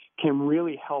 microgram, can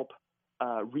really help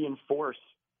reinforce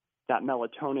that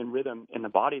melatonin rhythm in the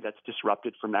body that's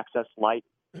disrupted from excess light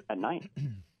at night.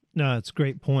 No, that's a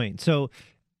great point. So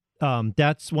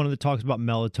that's one of the talks about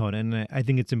melatonin. And I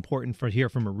think it's important for hear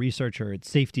from a researcher, its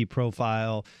safety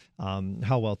profile,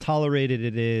 how well tolerated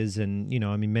it is. And,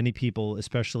 many people,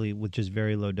 especially with just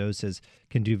very low doses,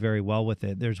 can do very well with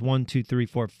it. There's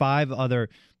 5 other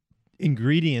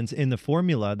ingredients in the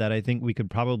formula that I think we could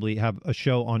probably have a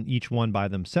show on each one by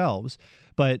themselves.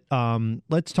 But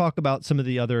let's talk about some of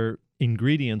the other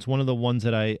ingredients. One of the ones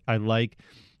that I like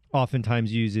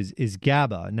oftentimes use is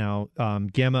GABA. Now,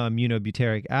 gamma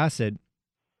aminobutyric acid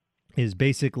is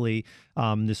basically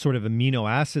this sort of amino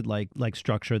acid like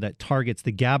structure that targets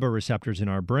the GABA receptors in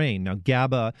our brain. Now,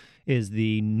 GABA is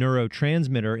the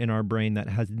neurotransmitter in our brain that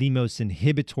has the most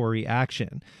inhibitory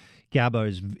action. GABA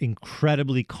is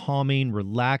incredibly calming,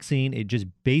 relaxing. It just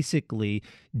basically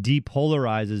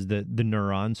depolarizes the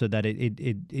neuron so that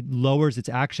it lowers its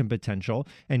action potential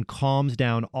and calms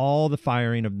down all the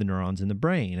firing of the neurons in the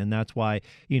brain. And that's why,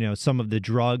 some of the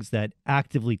drugs that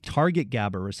actively target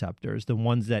GABA receptors, the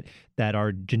ones that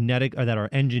are genetic or that are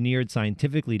engineered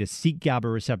scientifically to seek GABA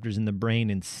receptors in the brain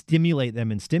and stimulate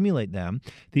them,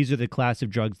 these are the class of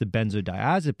drugs, the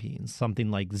benzodiazepines, something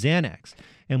like Xanax.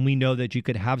 And we know that you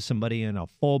could have somebody in a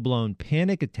full-blown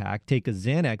panic attack take a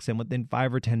Xanax, and within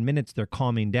 5 or 10 minutes, they're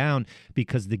calming down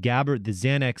because the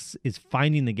Xanax is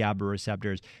finding the GABA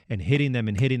receptors and hitting them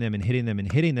and hitting them and hitting them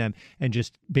and hitting them and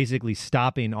just basically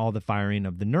stopping all the firing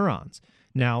of the neurons.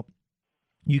 Now,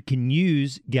 you can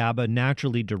use GABA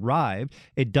naturally derived.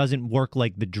 It doesn't work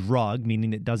like the drug,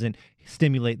 meaning it doesn't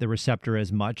stimulate the receptor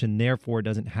as much and therefore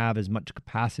doesn't have as much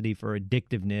capacity for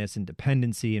addictiveness and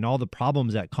dependency and all the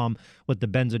problems that come with the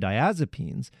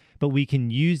benzodiazepines. But we can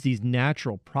use these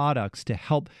natural products to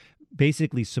help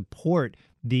basically support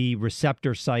the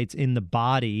receptor sites in the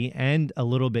body and a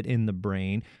little bit in the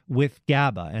brain with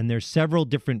GABA. And there's several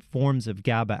different forms of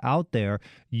GABA out there.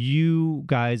 You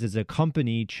guys as a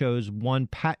company chose one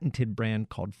patented brand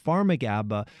called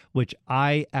PharmaGABA, which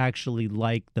I actually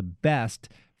like the best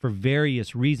for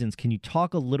various reasons. Can you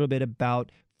talk a little bit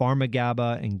about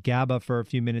PharmaGABA and GABA for a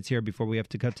few minutes here before we have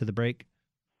to cut to the break?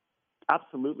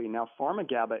 Absolutely. Now,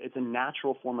 PharmaGABA is a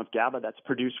natural form of GABA that's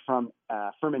produced from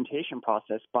a fermentation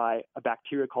process by a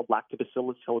bacteria called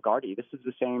Lactobacillus hilligardi. This is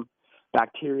the same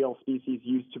bacterial species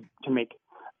used to make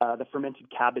the fermented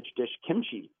cabbage dish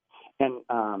kimchi.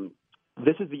 And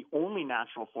this is the only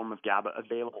natural form of GABA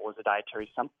available as a dietary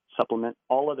supplement.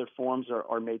 All other forms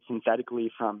are made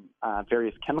synthetically from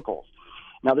various chemicals.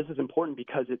 Now, this is important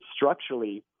because it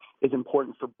structurally is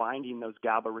important for binding those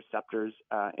GABA receptors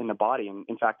in the body. And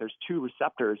in fact, there's 2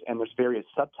 receptors, and there's various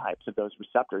subtypes of those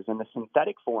receptors. And the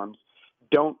synthetic forms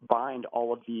don't bind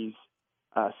all of these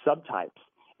subtypes.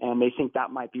 And they think that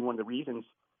might be one of the reasons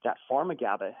that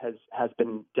PharmaGABA has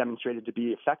been demonstrated to be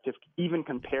effective, even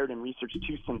compared in research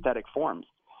to synthetic forms.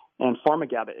 And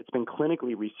PharmaGABA, it's been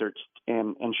clinically researched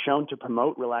and shown to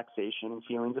promote relaxation and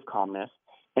feelings of calmness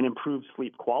and improve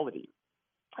sleep quality.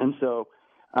 And so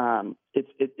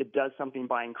it does something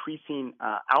by increasing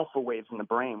alpha waves in the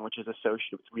brain, which is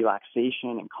associated with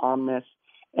relaxation and calmness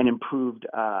and improved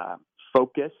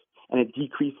focus. And it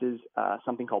decreases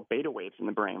something called beta waves in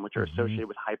the brain, which are associated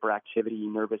with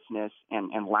hyperactivity, nervousness,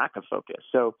 and lack of focus.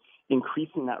 So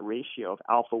increasing that ratio of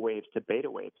alpha waves to beta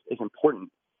waves is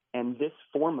important. And this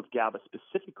form of GABA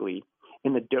specifically,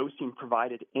 in the dosing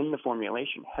provided in the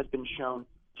formulation, has been shown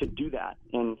to do that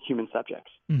in human subjects.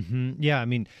 Yeah, I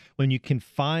mean, when you can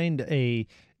find a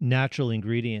natural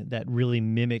ingredient that really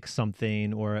mimics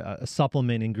something, or a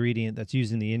supplement ingredient that's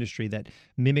used in the industry that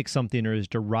mimics something or is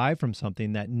derived from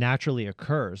something that naturally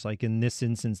occurs, like in this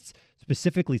instance,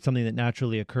 specifically something that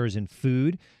naturally occurs in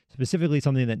food, specifically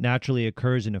something that naturally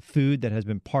occurs in a food that has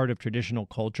been part of traditional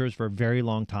cultures for a very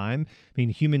long time. I mean,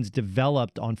 humans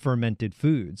developed on fermented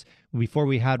foods. Before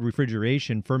we had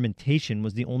refrigeration, fermentation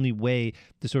was the only way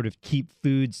to sort of keep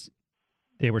foods.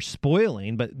 They were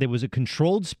spoiling, but there was a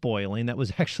controlled spoiling that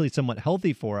was actually somewhat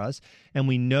healthy for us. And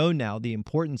we know now the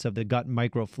importance of the gut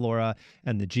microflora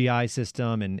and the GI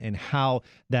system and how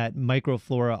that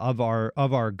microflora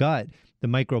of our gut, the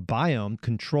microbiome,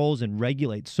 controls and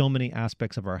regulates so many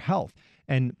aspects of our health.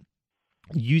 And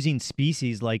using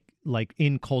species like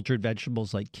in cultured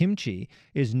vegetables like kimchi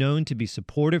is known to be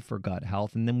supportive for gut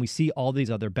health. And then we see all these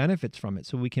other benefits from it.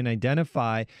 So we can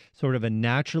identify sort of a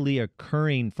naturally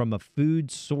occurring from a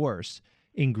food source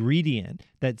ingredient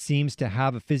that seems to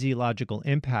have a physiological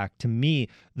impact. To me,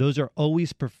 those are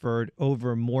always preferred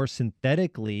over more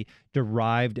synthetically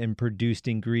derived and produced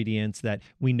ingredients that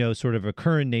we know sort of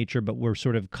occur in nature, but we're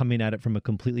sort of coming at it from a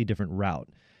completely different route.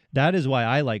 That is why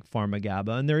I like PharmaGABA.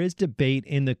 And there is debate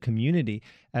in the community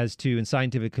in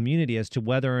scientific community as to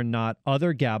whether or not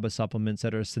other GABA supplements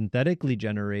that are synthetically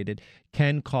generated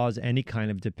can cause any kind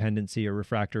of dependency or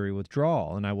refractory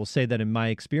withdrawal. And I will say that in my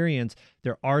experience,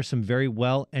 there are some very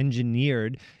well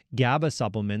engineered GABA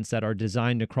supplements that are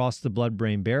designed to cross the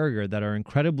blood-brain barrier that are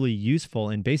incredibly useful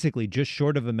and basically just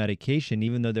short of a medication,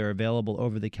 even though they're available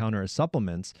over the counter as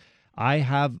supplements. I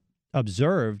have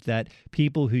observed that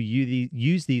people who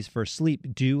use these for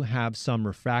sleep do have some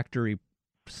refractory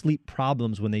sleep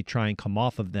problems when they try and come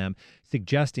off of them,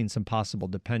 suggesting some possible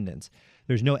dependence.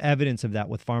 There's no evidence of that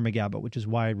with Pharmagaba, which is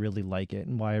why I really like it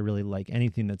and why I really like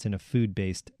anything that's in a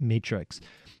food-based matrix.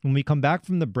 When we come back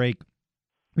from the break,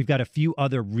 we've got a few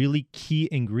other really key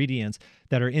ingredients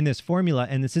that are in this formula,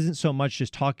 and this isn't so much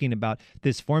just talking about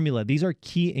this formula. These are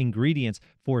key ingredients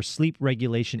for sleep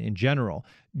regulation in general.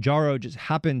 Jaro just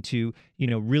happened to,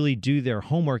 really do their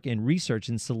homework and research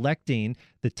in selecting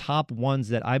the top ones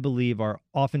that I believe are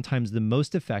oftentimes the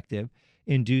most effective,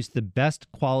 induce the best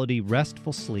quality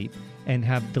restful sleep, and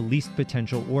have the least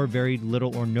potential or very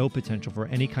little or no potential for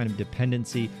any kind of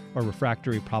dependency or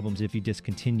refractory problems if you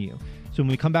discontinue. So when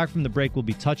we come back from the break, we'll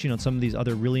be touching on some of these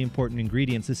other really important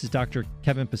ingredients. This is Dr.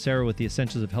 Kevin Passero with the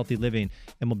Essentials of Healthy Living,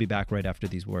 and we'll be back right after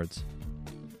these words.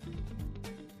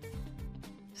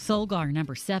 Solgar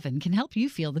number 7 can help you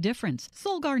feel the difference.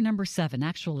 Solgar number 7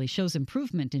 actually shows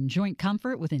improvement in joint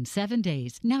comfort within 7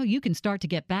 days. Now you can start to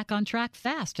get back on track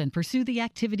fast and pursue the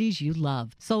activities you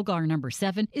love. Solgar number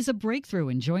 7 is a breakthrough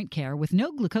in joint care with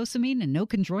no glucosamine and no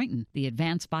chondroitin. The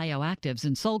advanced bioactives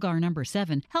in Solgar number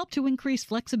 7 help to increase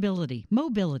flexibility,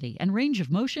 mobility, and range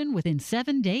of motion within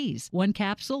 7 days. One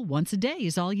capsule once a day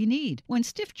is all you need. When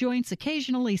stiff joints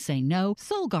occasionally say no,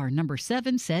 Solgar number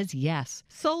 7 says yes.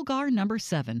 Solgar number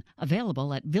 7.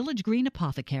 Available at Village Green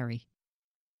Apothecary.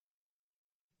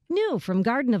 New from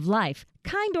Garden of Life,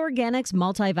 Kind Organics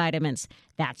multivitamins.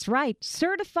 That's right,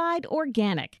 certified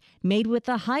organic, made with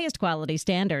the highest quality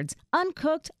standards,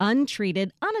 uncooked,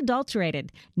 untreated,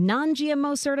 unadulterated,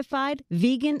 non-GMO certified,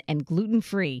 vegan, and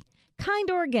gluten-free. Kind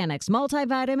Organics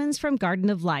multivitamins from Garden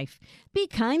of Life. Be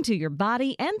kind to your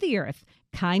body and the earth.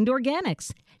 Kind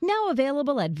Organics. Now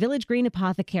available at Village Green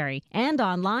Apothecary and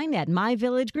online at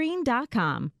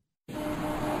myvillagegreen.com.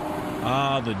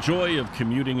 Ah, the joy of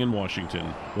commuting in Washington.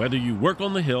 Whether you work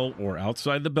on the Hill or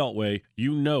outside the Beltway,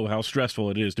 you know how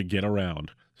stressful it is to get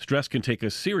around. Stress can take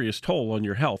a serious toll on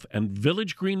your health, and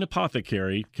Village Green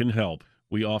Apothecary can help.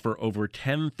 We offer over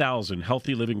 10,000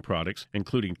 healthy living products,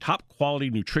 including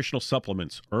top-quality nutritional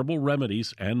supplements, herbal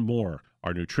remedies, and more.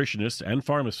 Our nutritionists and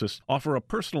pharmacists offer a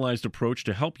personalized approach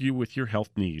to help you with your health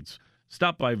needs.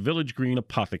 Stop by Village Green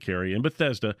Apothecary in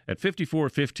Bethesda at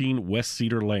 5415 West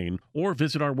Cedar Lane or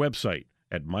visit our website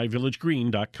at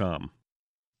myvillagegreen.com.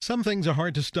 Some things are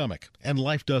hard to stomach, and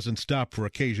life doesn't stop for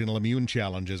occasional immune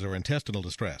challenges or intestinal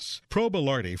distress.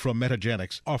 Probilardi from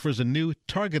Metagenics offers a new,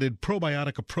 targeted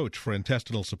probiotic approach for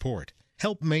intestinal support.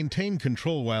 Help maintain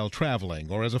control while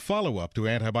traveling or as a follow-up to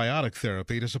antibiotic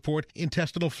therapy to support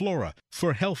intestinal flora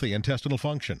for healthy intestinal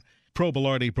function.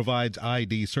 Probilardi provides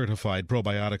ID-certified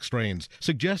probiotic strains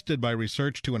suggested by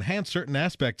research to enhance certain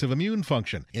aspects of immune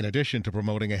function, in addition to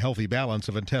promoting a healthy balance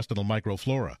of intestinal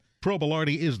microflora.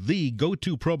 Probilardi is the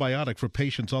go-to probiotic for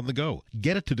patients on the go.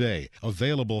 Get it today.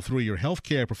 Available through your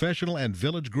healthcare professional and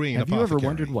Village Green Have Apothecary. you ever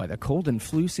wondered why the cold and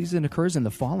flu season occurs in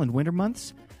the fall and winter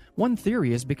months? One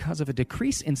theory is because of a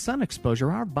decrease in sun exposure,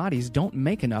 our bodies don't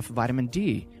make enough vitamin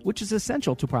D, which is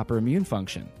essential to proper immune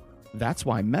function. That's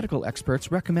why medical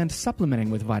experts recommend supplementing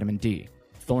with vitamin D.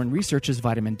 Thorne Research's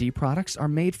vitamin D products are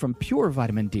made from pure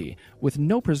vitamin D with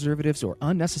no preservatives or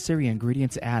unnecessary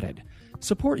ingredients added.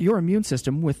 Support your immune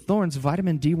system with Thorne's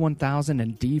vitamin D1000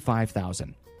 and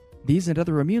D5000. These and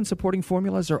other immune-supporting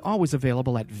formulas are always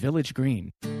available at Village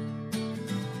Green.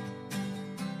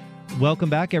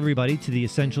 Welcome back, everybody, to the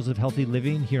Essentials of Healthy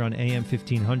Living here on AM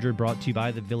 1500, brought to you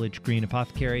by the Village Green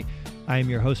Apothecary. I am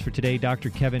your host for today, Dr.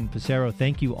 Kevin Passero.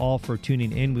 Thank you all for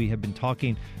tuning in. We have been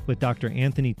talking with Dr.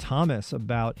 Anthony Thomas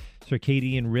about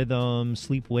circadian rhythm,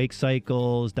 sleep-wake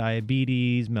cycles,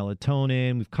 diabetes,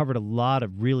 melatonin. We've covered a lot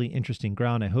of really interesting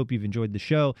ground. I hope you've enjoyed the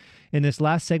show. In this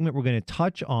last segment, we're going to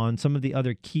touch on some of the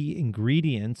other key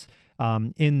ingredients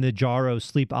in the Jaro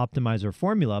Sleep Optimizer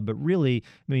formula. But really,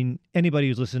 I mean, anybody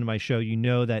who's listened to my show, you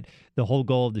know that the whole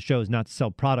goal of the show is not to sell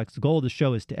products. The goal of the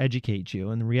show is to educate you.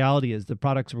 And the reality is the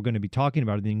products we're going to be talking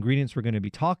about, or the ingredients we're going to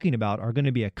be talking about, are going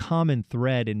to be a common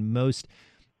thread in most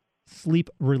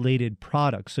sleep-related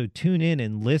products. So tune in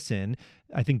and listen.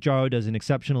 I think Jaro does an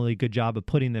exceptionally good job of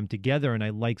putting them together, and I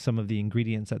like some of the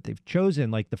ingredients that they've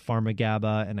chosen, like the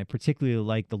Pharmagaba, and I particularly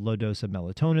like the low dose of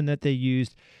melatonin that they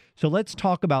used. So let's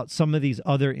talk about some of these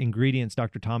other ingredients,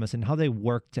 Dr. Thomas, and how they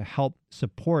work to help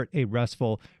support a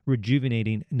restful,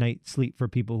 rejuvenating night sleep for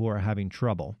people who are having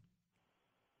trouble.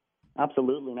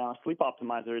 Absolutely. Now, a sleep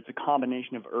optimizer is a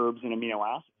combination of herbs and amino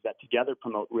acids that together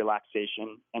promote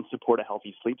relaxation and support a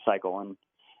healthy sleep cycle. And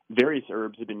various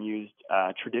herbs have been used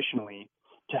traditionally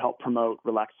to help promote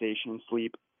relaxation and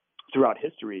sleep throughout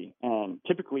history. And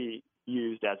typically,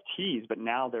 used as teas, but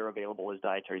now they're available as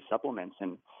dietary supplements.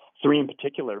 And 3 in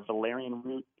particular, valerian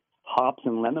root, hops,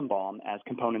 and lemon balm, as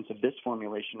components of this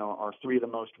formulation, are 3 of the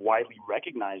most widely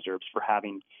recognized herbs for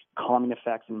having calming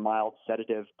effects and mild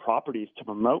sedative properties to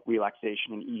promote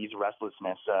relaxation and ease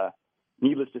restlessness.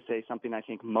 Needless to say, something I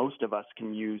think most of us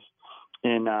can use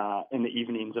in the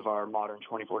evenings of our modern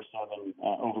 24/7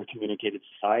 over-communicated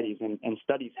societies. And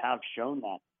studies have shown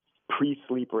that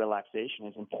pre-sleep relaxation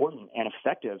is important and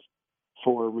effective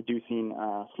for reducing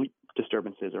sleep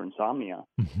disturbances or insomnia.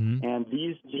 Mm-hmm. And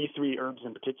these 3 herbs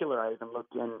in particular, I even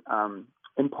looked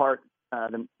in part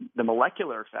the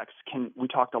molecular effects. We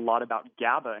talked a lot about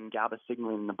GABA and GABA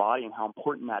signaling in the body and how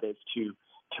important that is to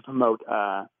promote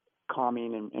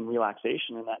calming and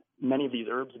relaxation, and that many of these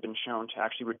herbs have been shown to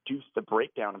actually reduce the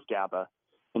breakdown of GABA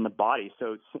in the body.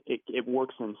 So it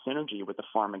works in synergy with the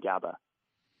pharma GABA.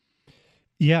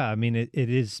 Yeah, I mean, it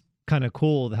is kind of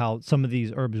cool how some of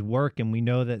these herbs work, and we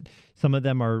know that some of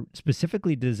them are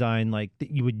specifically designed like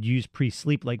that you would use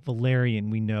pre-sleep, like valerian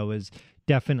we know is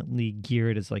definitely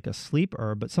geared as like a sleep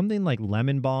herb, but something like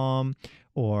lemon balm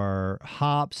or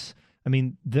hops, I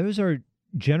mean, those are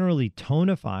generally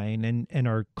tonifying and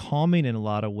are calming in a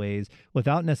lot of ways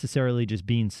without necessarily just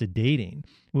being sedating,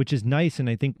 which is nice. And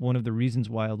I think one of the reasons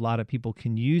why a lot of people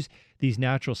can use these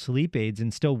natural sleep aids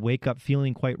and still wake up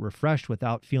feeling quite refreshed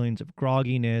without feelings of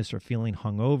grogginess or feeling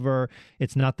hungover.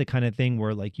 It's not the kind of thing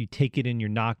where like you take it and you're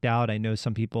knocked out. I know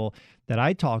some people that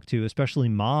I talk to, especially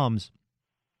moms,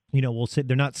 will say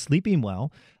they're not sleeping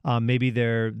well. Maybe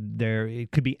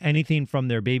it could be anything from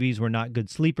their babies were not good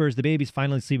sleepers. The baby's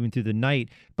finally sleeping through the night,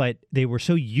 but they were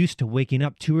so used to waking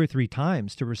up 2 or 3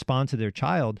 times to respond to their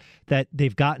child that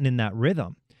they've gotten in that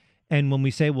rhythm. And when I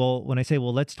say,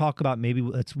 let's talk about we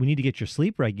need to get your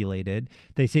sleep regulated,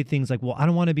 they say things like, well, I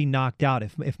don't want to be knocked out.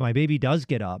 If my baby does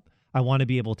get up, I want to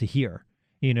be able to hear,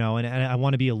 and I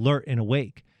want to be alert and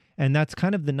awake. And that's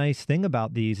kind of the nice thing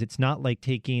about these. It's not like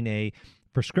taking a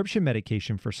prescription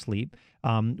medication for sleep,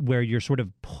 where you're sort of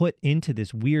put into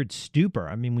this weird stupor.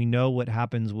 I mean, we know what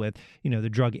happens with, the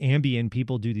drug Ambien.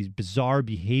 People do these bizarre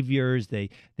behaviors. They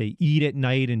eat at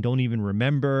night and don't even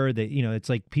remember. It's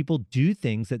like people do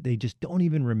things that they just don't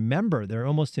even remember. They're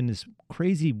almost in this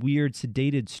crazy, weird,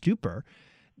 sedated stupor.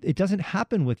 It doesn't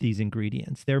happen with these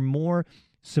ingredients. They're more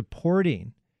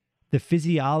supporting the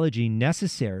physiology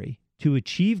necessary to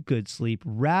achieve good sleep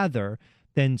rather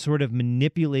than sort of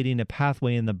manipulating a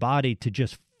pathway in the body to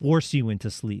just force you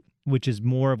into sleep, which is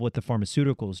more of what the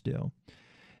pharmaceuticals do.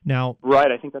 Now,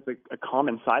 right, I think that's a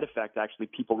common side effect actually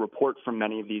people report from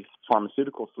many of these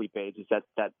pharmaceutical sleep aids is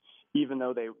that even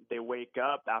though they wake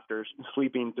up after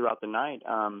sleeping throughout the night,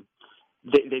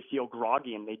 they feel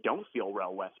groggy and they don't feel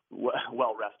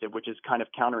well rested, which is kind of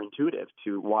counterintuitive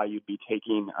to why you'd be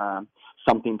taking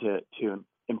something to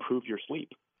improve your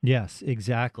sleep. Yes,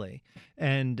 exactly.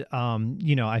 And,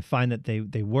 I find that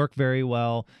they work very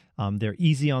well. They're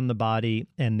easy on the body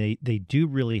and they do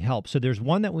really help. So there's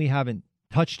one that we haven't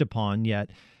touched upon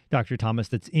yet, Dr. Thomas,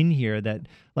 that's in here that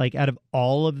like out of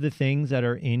all of the things that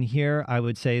are in here, I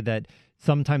would say that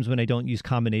sometimes when I don't use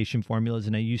combination formulas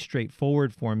and I use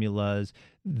straightforward formulas,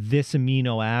 this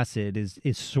amino acid is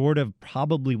sort of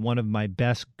probably one of my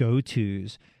best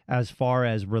go-tos as far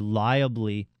as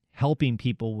reliably helping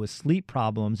people with sleep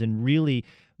problems, and really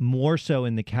more so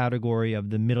in the category of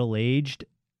the middle-aged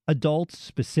adults,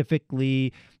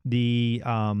 specifically the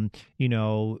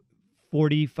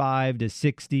 45 to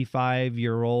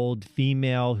 65-year-old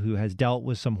female who has dealt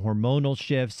with some hormonal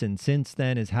shifts and since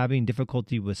then is having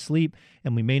difficulty with sleep.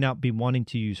 And we may not be wanting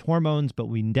to use hormones, but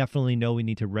we definitely know we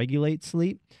need to regulate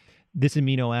sleep. This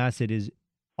amino acid is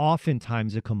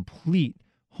oftentimes a complete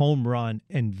home run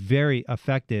and very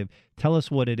effective. Tell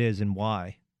us what it is and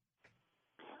why.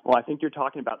 Well, I think you're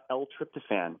talking about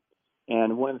L-tryptophan.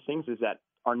 And one of the things is that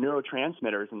our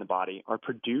neurotransmitters in the body are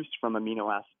produced from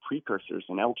amino acid precursors.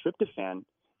 And L-tryptophan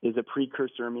is a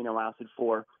precursor amino acid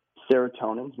for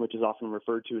serotonin, which is often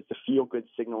referred to as the feel-good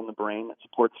signal in the brain that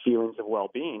supports feelings of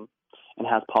well-being and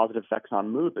has positive effects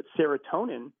on mood. But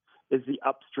serotonin is the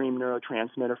upstream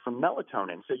neurotransmitter from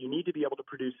melatonin. So you need to be able to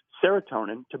produce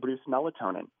serotonin to produce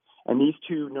melatonin. And these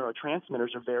two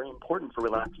neurotransmitters are very important for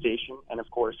relaxation and, of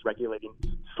course, regulating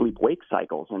sleep-wake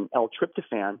cycles. And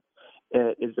L-tryptophan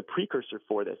is the precursor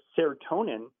for this.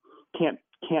 Serotonin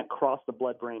can't cross the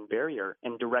blood-brain barrier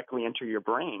and directly enter your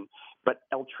brain, but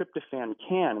L-tryptophan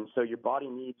can. And so your body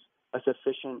needs a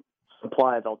sufficient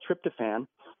supply of L-tryptophan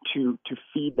to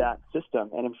feed that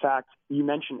system. And in fact, you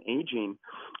mentioned aging.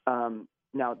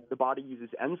 Now, the body uses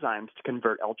enzymes to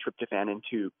convert L-tryptophan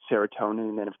into serotonin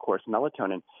and then, of course,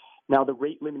 melatonin. Now, the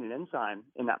rate-limiting enzyme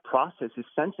in that process is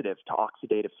sensitive to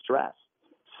oxidative stress.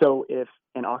 So if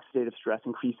an oxidative stress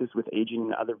increases with aging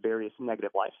and other various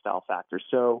negative lifestyle factors,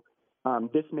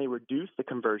 this may reduce the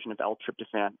conversion of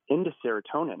L-tryptophan into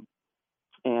serotonin.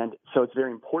 And so it's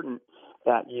very important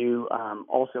that you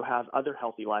also have other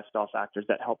healthy lifestyle factors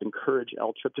that help encourage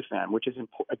L-tryptophan, which is,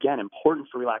 again, important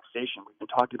for relaxation. We've been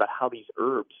talking about how these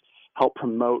herbs help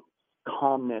promote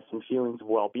calmness and feelings of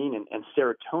well-being, and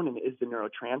serotonin is the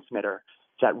neurotransmitter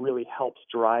that really helps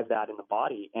drive that in the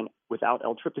body. And without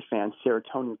L-tryptophan,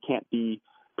 serotonin can't be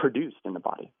produced in the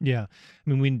body. Yeah. I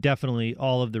mean, we definitely,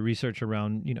 all of the research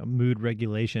around, mood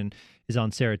regulation is on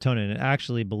serotonin. And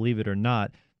actually, believe it or not,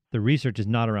 the research is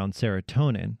not around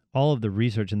serotonin. All of the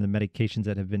research and the medications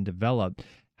that have been developed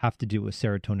have to do with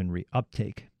serotonin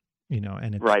reuptake,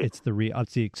 and it's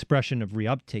the expression of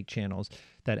reuptake channels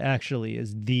that actually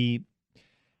is the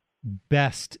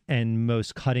best and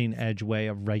most cutting edge way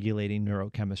of regulating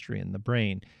neurochemistry in the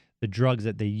brain. The drugs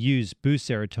that they use boost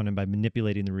serotonin by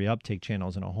manipulating the reuptake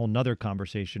channels, and a whole nother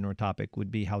conversation or topic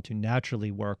would be how to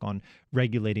naturally work on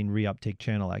regulating reuptake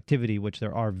channel activity, which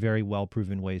there are very well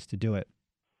proven ways to do it.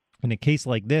 In a case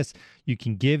like this, you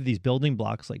can give these building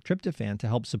blocks like tryptophan to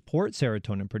help support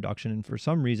serotonin production. And for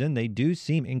some reason, they do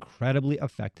seem incredibly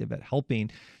effective at helping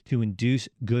to induce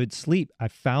good sleep. I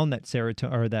found that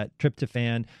that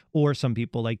tryptophan, or some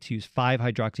people like to use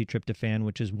 5-hydroxytryptophan,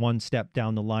 which is one step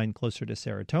down the line closer to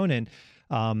serotonin,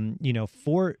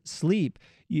 for sleep.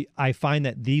 I find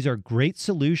that these are great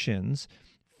solutions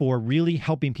for really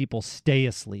helping people stay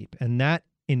asleep. And that,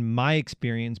 in my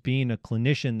experience, being a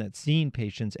clinician that's seen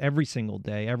patients every single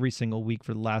day, every single week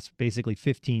for the last basically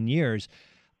 15 years,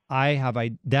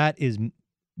 that is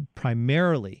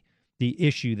primarily the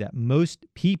issue that most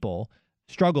people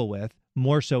struggle with,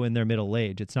 more so in their middle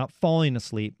age. It's not falling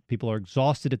asleep. People are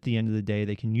exhausted at the end of the day.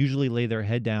 They can usually lay their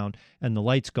head down and the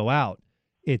lights go out.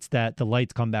 It's that the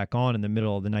lights come back on in the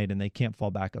middle of the night and they can't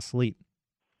fall back asleep.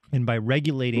 And by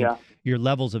regulating your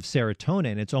levels of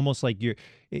serotonin, it's almost like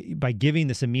by giving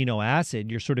this amino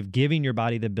acid, you're sort of giving your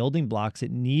body the building blocks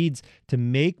it needs to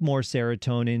make more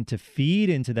serotonin, to feed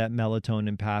into that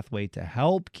melatonin pathway, to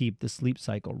help keep the sleep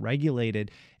cycle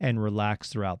regulated and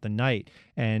relaxed throughout the night.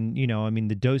 And,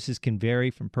 the doses can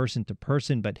vary from person to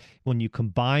person, but when you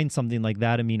combine something like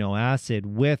that amino acid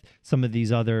with some of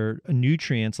these other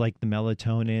nutrients like the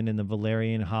melatonin and the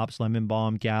valerian, hops, lemon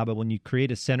balm, GABA, when you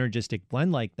create a synergistic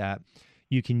blend like that,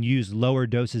 you can use lower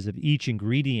doses of each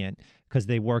ingredient because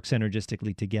they work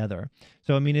synergistically together.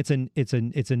 So,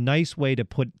 it's a nice way to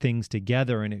put things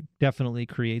together, and it definitely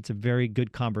creates a very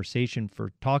good conversation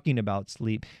for talking about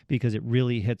sleep because it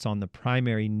really hits on the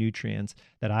primary nutrients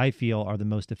that I feel are the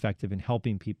most effective in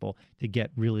helping people to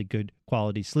get really good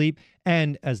quality sleep.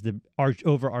 And as the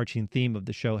overarching theme of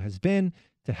the show has been,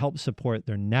 to help support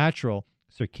their natural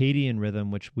circadian rhythm,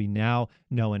 which we now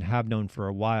know and have known for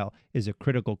a while is a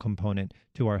critical component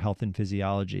to our health and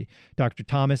physiology. Dr.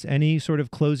 Thomas, any sort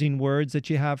of closing words that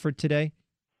you have for today?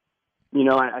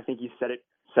 I think you said it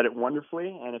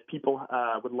wonderfully. And if people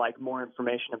would like more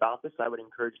information about this, I would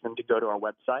encourage them to go to our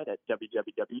website at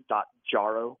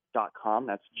www.jarrow.com.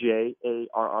 That's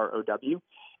JARROW.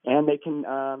 And they can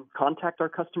contact our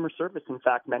customer service. In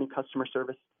fact, many customer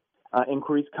service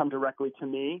inquiries come directly to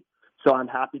me. So I'm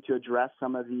happy to address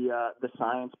some of the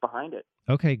science behind it.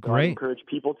 Okay, great. So I encourage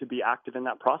people to be active in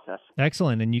that process.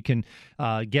 Excellent. And you can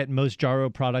get most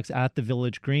Jarrow products at the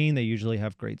Village Green. They usually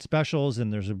have great specials,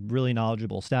 and there's a really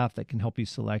knowledgeable staff that can help you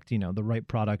select, the right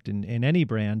product in any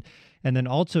brand. And then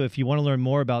also, if you want to learn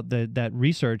more about that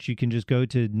research, you can just go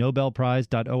to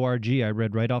nobelprize.org. I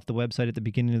read right off the website at the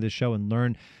beginning of the show and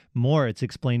learn more. It's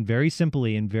explained very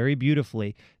simply and very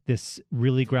beautifully, this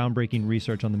really groundbreaking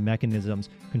research on the mechanisms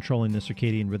controlling the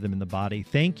circadian rhythm in the body.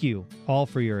 Thank you all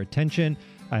for your attention.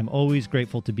 I'm always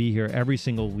grateful to be here every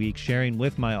single week, sharing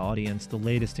with my audience the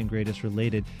latest and greatest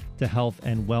related to health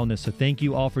and wellness. So thank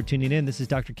you all for tuning in. This is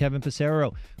Dr. Kevin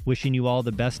Passero, wishing you all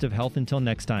the best of health until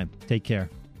next time. Take care.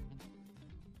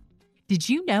 Did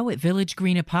you know at Village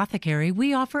Green Apothecary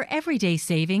we offer everyday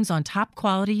savings on top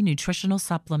quality nutritional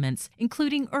supplements,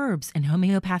 including herbs and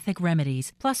homeopathic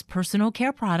remedies, plus personal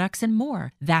care products and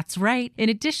more? That's right. In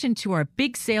addition to our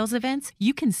big sales events,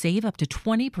 you can save up to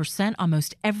 20% on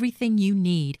most everything you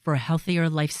need for a healthier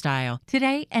lifestyle.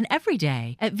 Today and every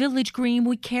day at Village Green,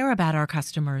 we care about our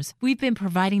customers. We've been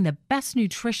providing the best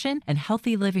nutrition and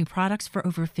healthy living products for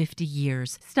over 50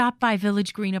 years. Stop by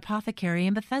Village Green Apothecary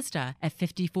in Bethesda at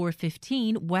 5415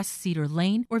 West Cedar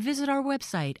Lane or visit our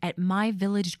website at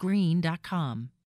myvillagegreen.com.